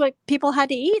 and that's what people had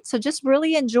to eat. So just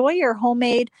really enjoy your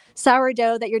homemade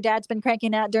sourdough that your dad's been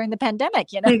cranking out during the pandemic,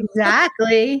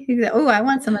 Exactly. Oh, I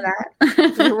want some of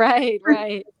that.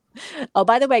 Right. Oh,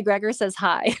 by the way, Gregor says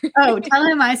hi. Oh, tell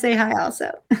him I say hi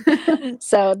also.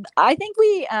 So I think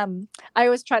I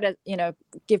always try to,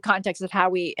 give context of how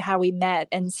we met.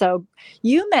 And so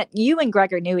you and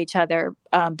Gregor knew each other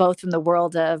both from the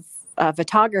world of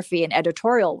photography and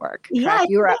editorial work. Yeah,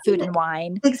 you were at Food and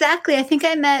Wine. Exactly. I think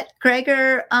I met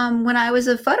Gregor when I was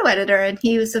a photo editor, and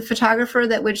he was a photographer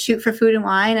that would shoot for Food and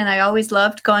Wine, and I always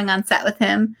loved going on set with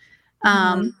him.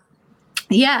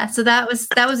 Yeah, so that was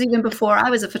even before I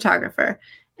was a photographer.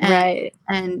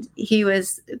 And he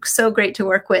was so great to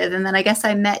work with. And then I guess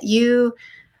I met you.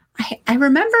 I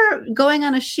remember going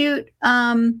on a shoot.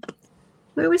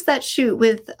 Where was that shoot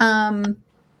with? Was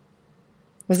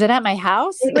it at my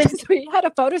house? We had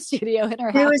a photo studio in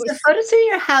our house. There was a photo studio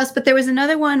in your house, but there was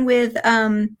another one with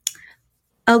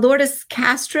Lourdes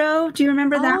Castro. Do you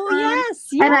remember that one? Yes.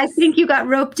 And I think you got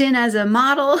roped in as a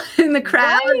model in the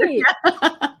crowd. Right.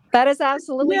 That is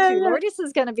absolutely true. Lourdes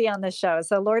is going to be on the show.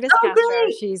 So Lourdes Castro,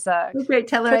 great. She's a great.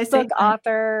 Tell her I say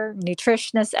author,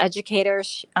 nutritionist, educator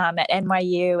at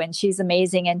NYU, and she's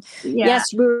amazing. And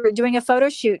yes, we were doing a photo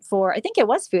shoot for, I think it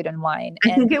was Food and Wine.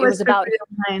 I think it was about Food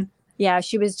and Wine. Yeah,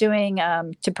 she was doing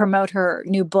to promote her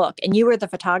new book, and you were the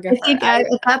photographer. I think at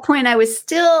that point I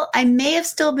may have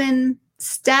still been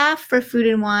staff for Food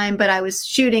and Wine, but I was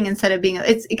shooting instead of being,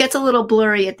 it gets a little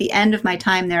blurry at the end of my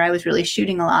time there. I was really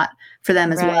shooting a lot for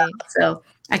them as well. So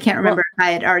I can't remember if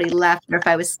I had already left or if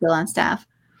I was still on staff.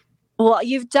 Well,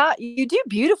 you do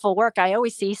beautiful work. I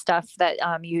always see stuff that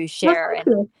you share.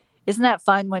 And isn't that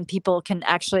fun when people can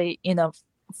actually,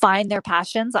 find their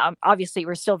passions? Obviously,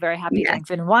 we're still very happy doing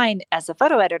Food and Wine as a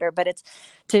photo editor, but it's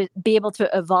to be able to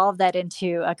evolve that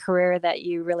into a career that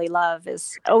you really love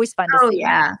is always fun to see. Oh,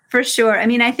 yeah, for sure. I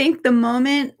mean, I think the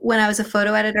moment when I was a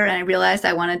photo editor and I realized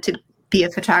I wanted to be a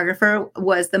photographer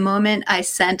was the moment I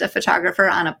sent a photographer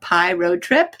on a pie road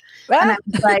trip. And I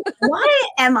was like, why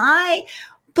am I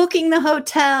booking the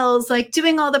hotels, like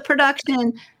doing all the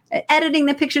production, editing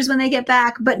the pictures when they get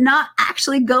back, but not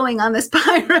actually going on this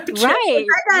pie road trip? Right.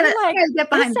 I gotta get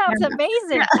behind this sounds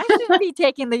amazing. Yeah. I should be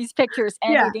taking these pictures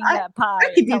and eating that pie.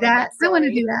 I could do that. I want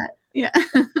to do that. Yeah.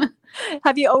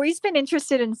 Have you always been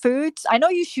interested in food? I know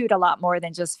you shoot a lot more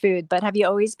than just food, but have you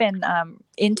always been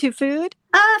into food?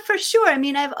 For sure. I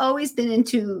mean, I've always been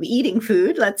into eating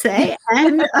food, let's say,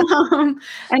 and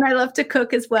I love to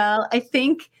cook as well. I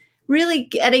think really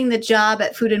getting the job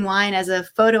at Food and Wine as a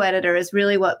photo editor is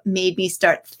really what made me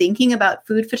start thinking about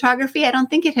food photography. I don't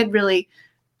think it had really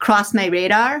crossed my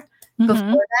radar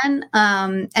before then,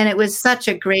 and it was such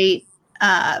a great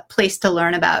place to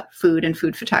learn about food and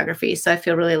food photography. So I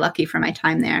feel really lucky for my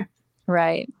time there.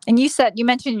 Right. And you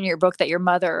mentioned in your book that your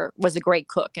mother was a great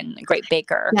cook and a great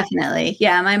baker. Definitely.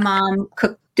 Yeah. My mom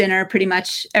dinner pretty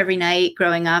much every night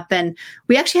growing up. And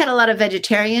we actually had a lot of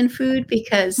vegetarian food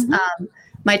because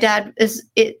my dad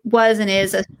was and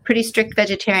is a pretty strict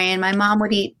vegetarian. My mom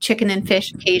would eat chicken and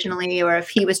fish occasionally, or if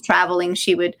he was traveling,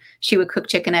 she would cook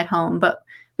chicken at home. But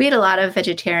we had a lot of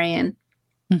vegetarian.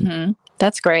 Mm-hmm.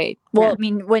 That's great. Well, I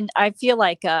mean, when I feel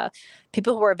like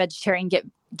people who are vegetarian get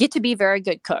to be very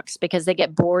good cooks because they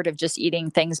get bored of just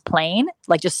eating things plain,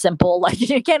 like just simple, like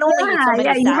you can only eat so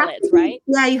many salads, right?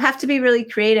 Yeah, you have to be really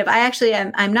creative. I actually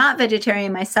I'm not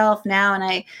vegetarian myself now, and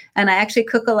I actually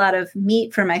cook a lot of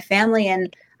meat for my family,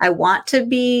 and I want to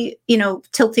be,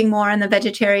 tilting more on the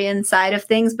vegetarian side of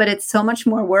things, but it's so much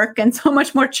more work and so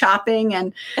much more chopping,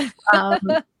 and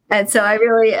and so I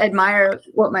really admire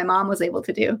what my mom was able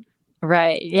to do.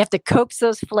 Right. You have to coax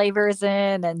those flavors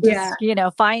in and just,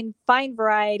 find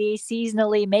variety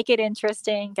seasonally, make it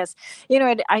interesting. Cause,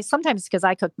 I sometimes, cause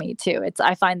I cook meat too.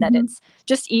 I find that it's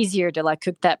just easier to like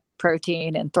cook that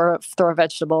protein and throw a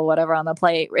vegetable, whatever on the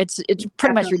plate. It's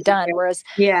pretty much you're done. Whereas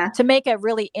to make a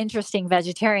really interesting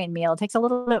vegetarian meal, it takes a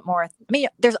little bit more. I mean,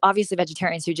 there's obviously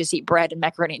vegetarians who just eat bread and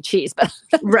macaroni and cheese, but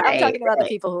I'm talking about the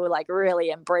people who like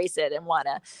really embrace it and want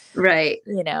to,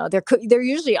 they're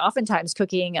usually oftentimes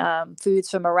cooking foods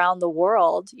from around the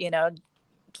world,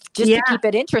 just to keep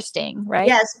it interesting, right?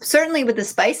 Yes, certainly with the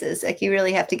spices, like you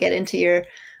really have to get into your,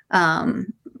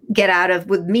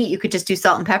 with meat, you could just do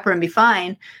salt and pepper and be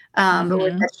fine. But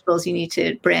with vegetables, you need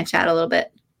to branch out a little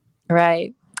bit.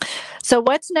 Right. So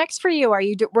what's next for you? Are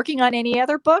you working on any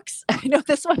other books? I know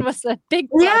this one was a big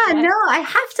project. Yeah, no, I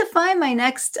have to find my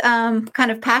next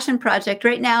kind of passion project.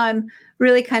 Right now, I'm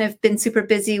really kind of been super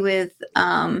busy with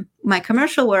my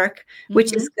commercial work,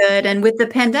 which is good. And with the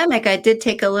pandemic, I did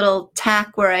take a little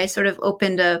tack where I sort of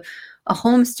opened a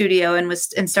home studio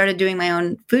and started doing my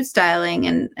own food styling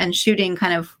and shooting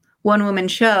kind of one-woman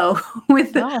show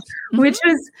which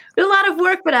was a lot of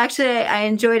work, but actually I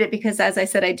enjoyed it because, as I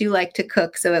said, I do like to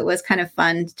cook. So it was kind of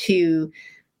fun to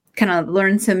kind of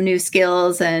learn some new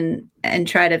skills and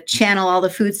try to channel all the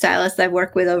food stylists I've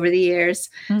worked with over the years.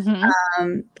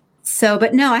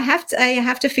 But no, I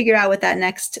have to figure out what that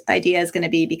next idea is going to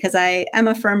be, because I am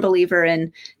a firm believer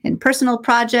in personal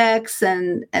projects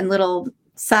and little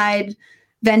side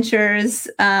ventures.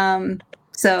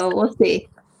 So we'll see.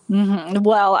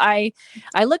 Well, I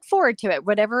look forward to it.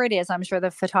 Whatever it is, I'm sure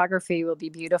the photography will be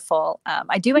beautiful.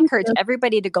 I do encourage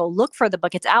everybody to go look for the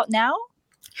book. It's out now?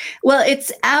 Well,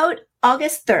 it's out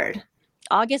August 3rd.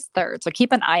 August 3rd. So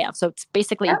keep an eye out. So it's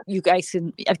basically, you guys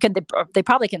they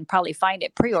probably find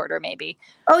it pre-order maybe.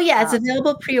 Oh yeah. It's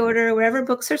available pre-order wherever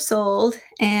books are sold.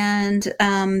 And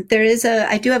I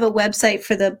do have a website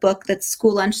for the book that's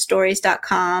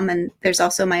schoollunchstories.com. And there's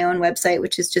also my own website,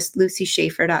 which is just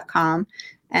lucyschafer.com.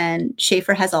 And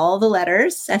Schaefer has all the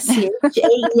letters, SCHAEFFER.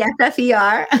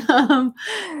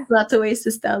 Lots of ways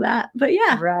to spell that. But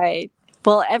yeah. Right.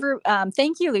 Well,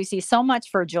 thank you, Lucy, so much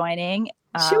for joining.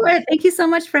 Sure. Thank you so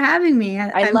much for having me.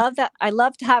 I love that. I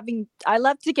love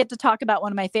to get to talk about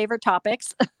one of my favorite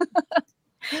topics.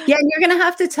 Yeah. And you're going to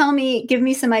have to give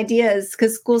me some ideas,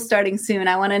 because school's starting soon.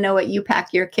 I want to know what you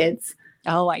pack your kids.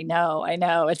 Oh, I know.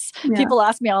 People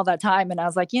ask me all the time, and I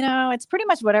was like, it's pretty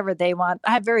much whatever they want.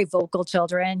 I have very vocal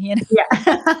children, Yeah.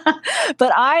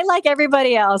 But I, like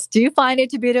everybody else, do find it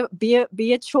to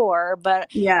be a chore. But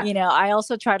I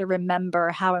also try to remember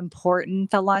how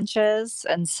important the lunch is,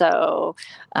 and so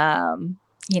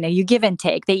you give and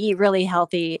take. They eat really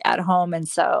healthy at home, and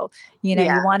so you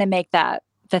want to make that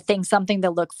the thing something to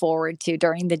look forward to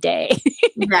during the day.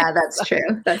 Yeah, that's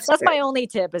true. That's true. My only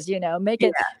tip is, make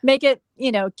it,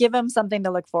 give them something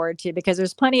to look forward to, because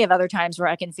there's plenty of other times where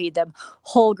I can feed them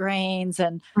whole grains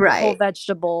and whole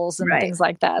vegetables and things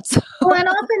like that. So. Well, and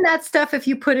often that stuff, if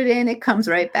you put it in, it comes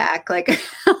right back.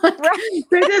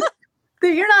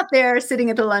 You're not there sitting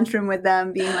at the lunchroom with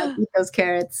them being like, eat those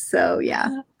carrots. So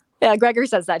yeah. Yeah, Gregor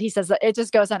says that. He says that it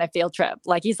just goes on a field trip.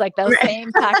 Like he's like those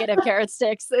same packet of carrot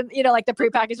sticks, and like the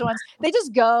prepackaged ones. They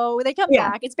just go, they come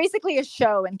back. It's basically a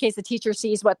show in case the teacher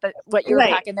sees what you're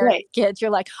packing their kids.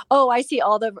 You're like, oh, I see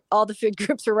all the food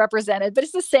groups are represented, but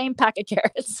it's the same pack of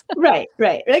carrots. Right.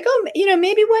 Like, oh,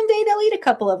 maybe one day they'll eat a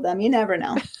couple of them. You never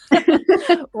know.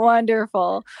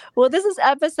 Wonderful. Well, this is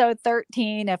episode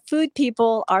 13 of Food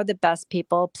People Are the Best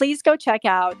People. Please go check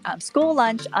out School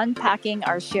Lunch: Unpacking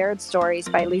Our Shared Stories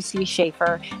by Lucy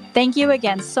Schaefer. Thank you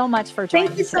again so much for joining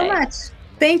us today. Thank you so much.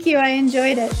 Thank you. I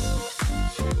enjoyed it.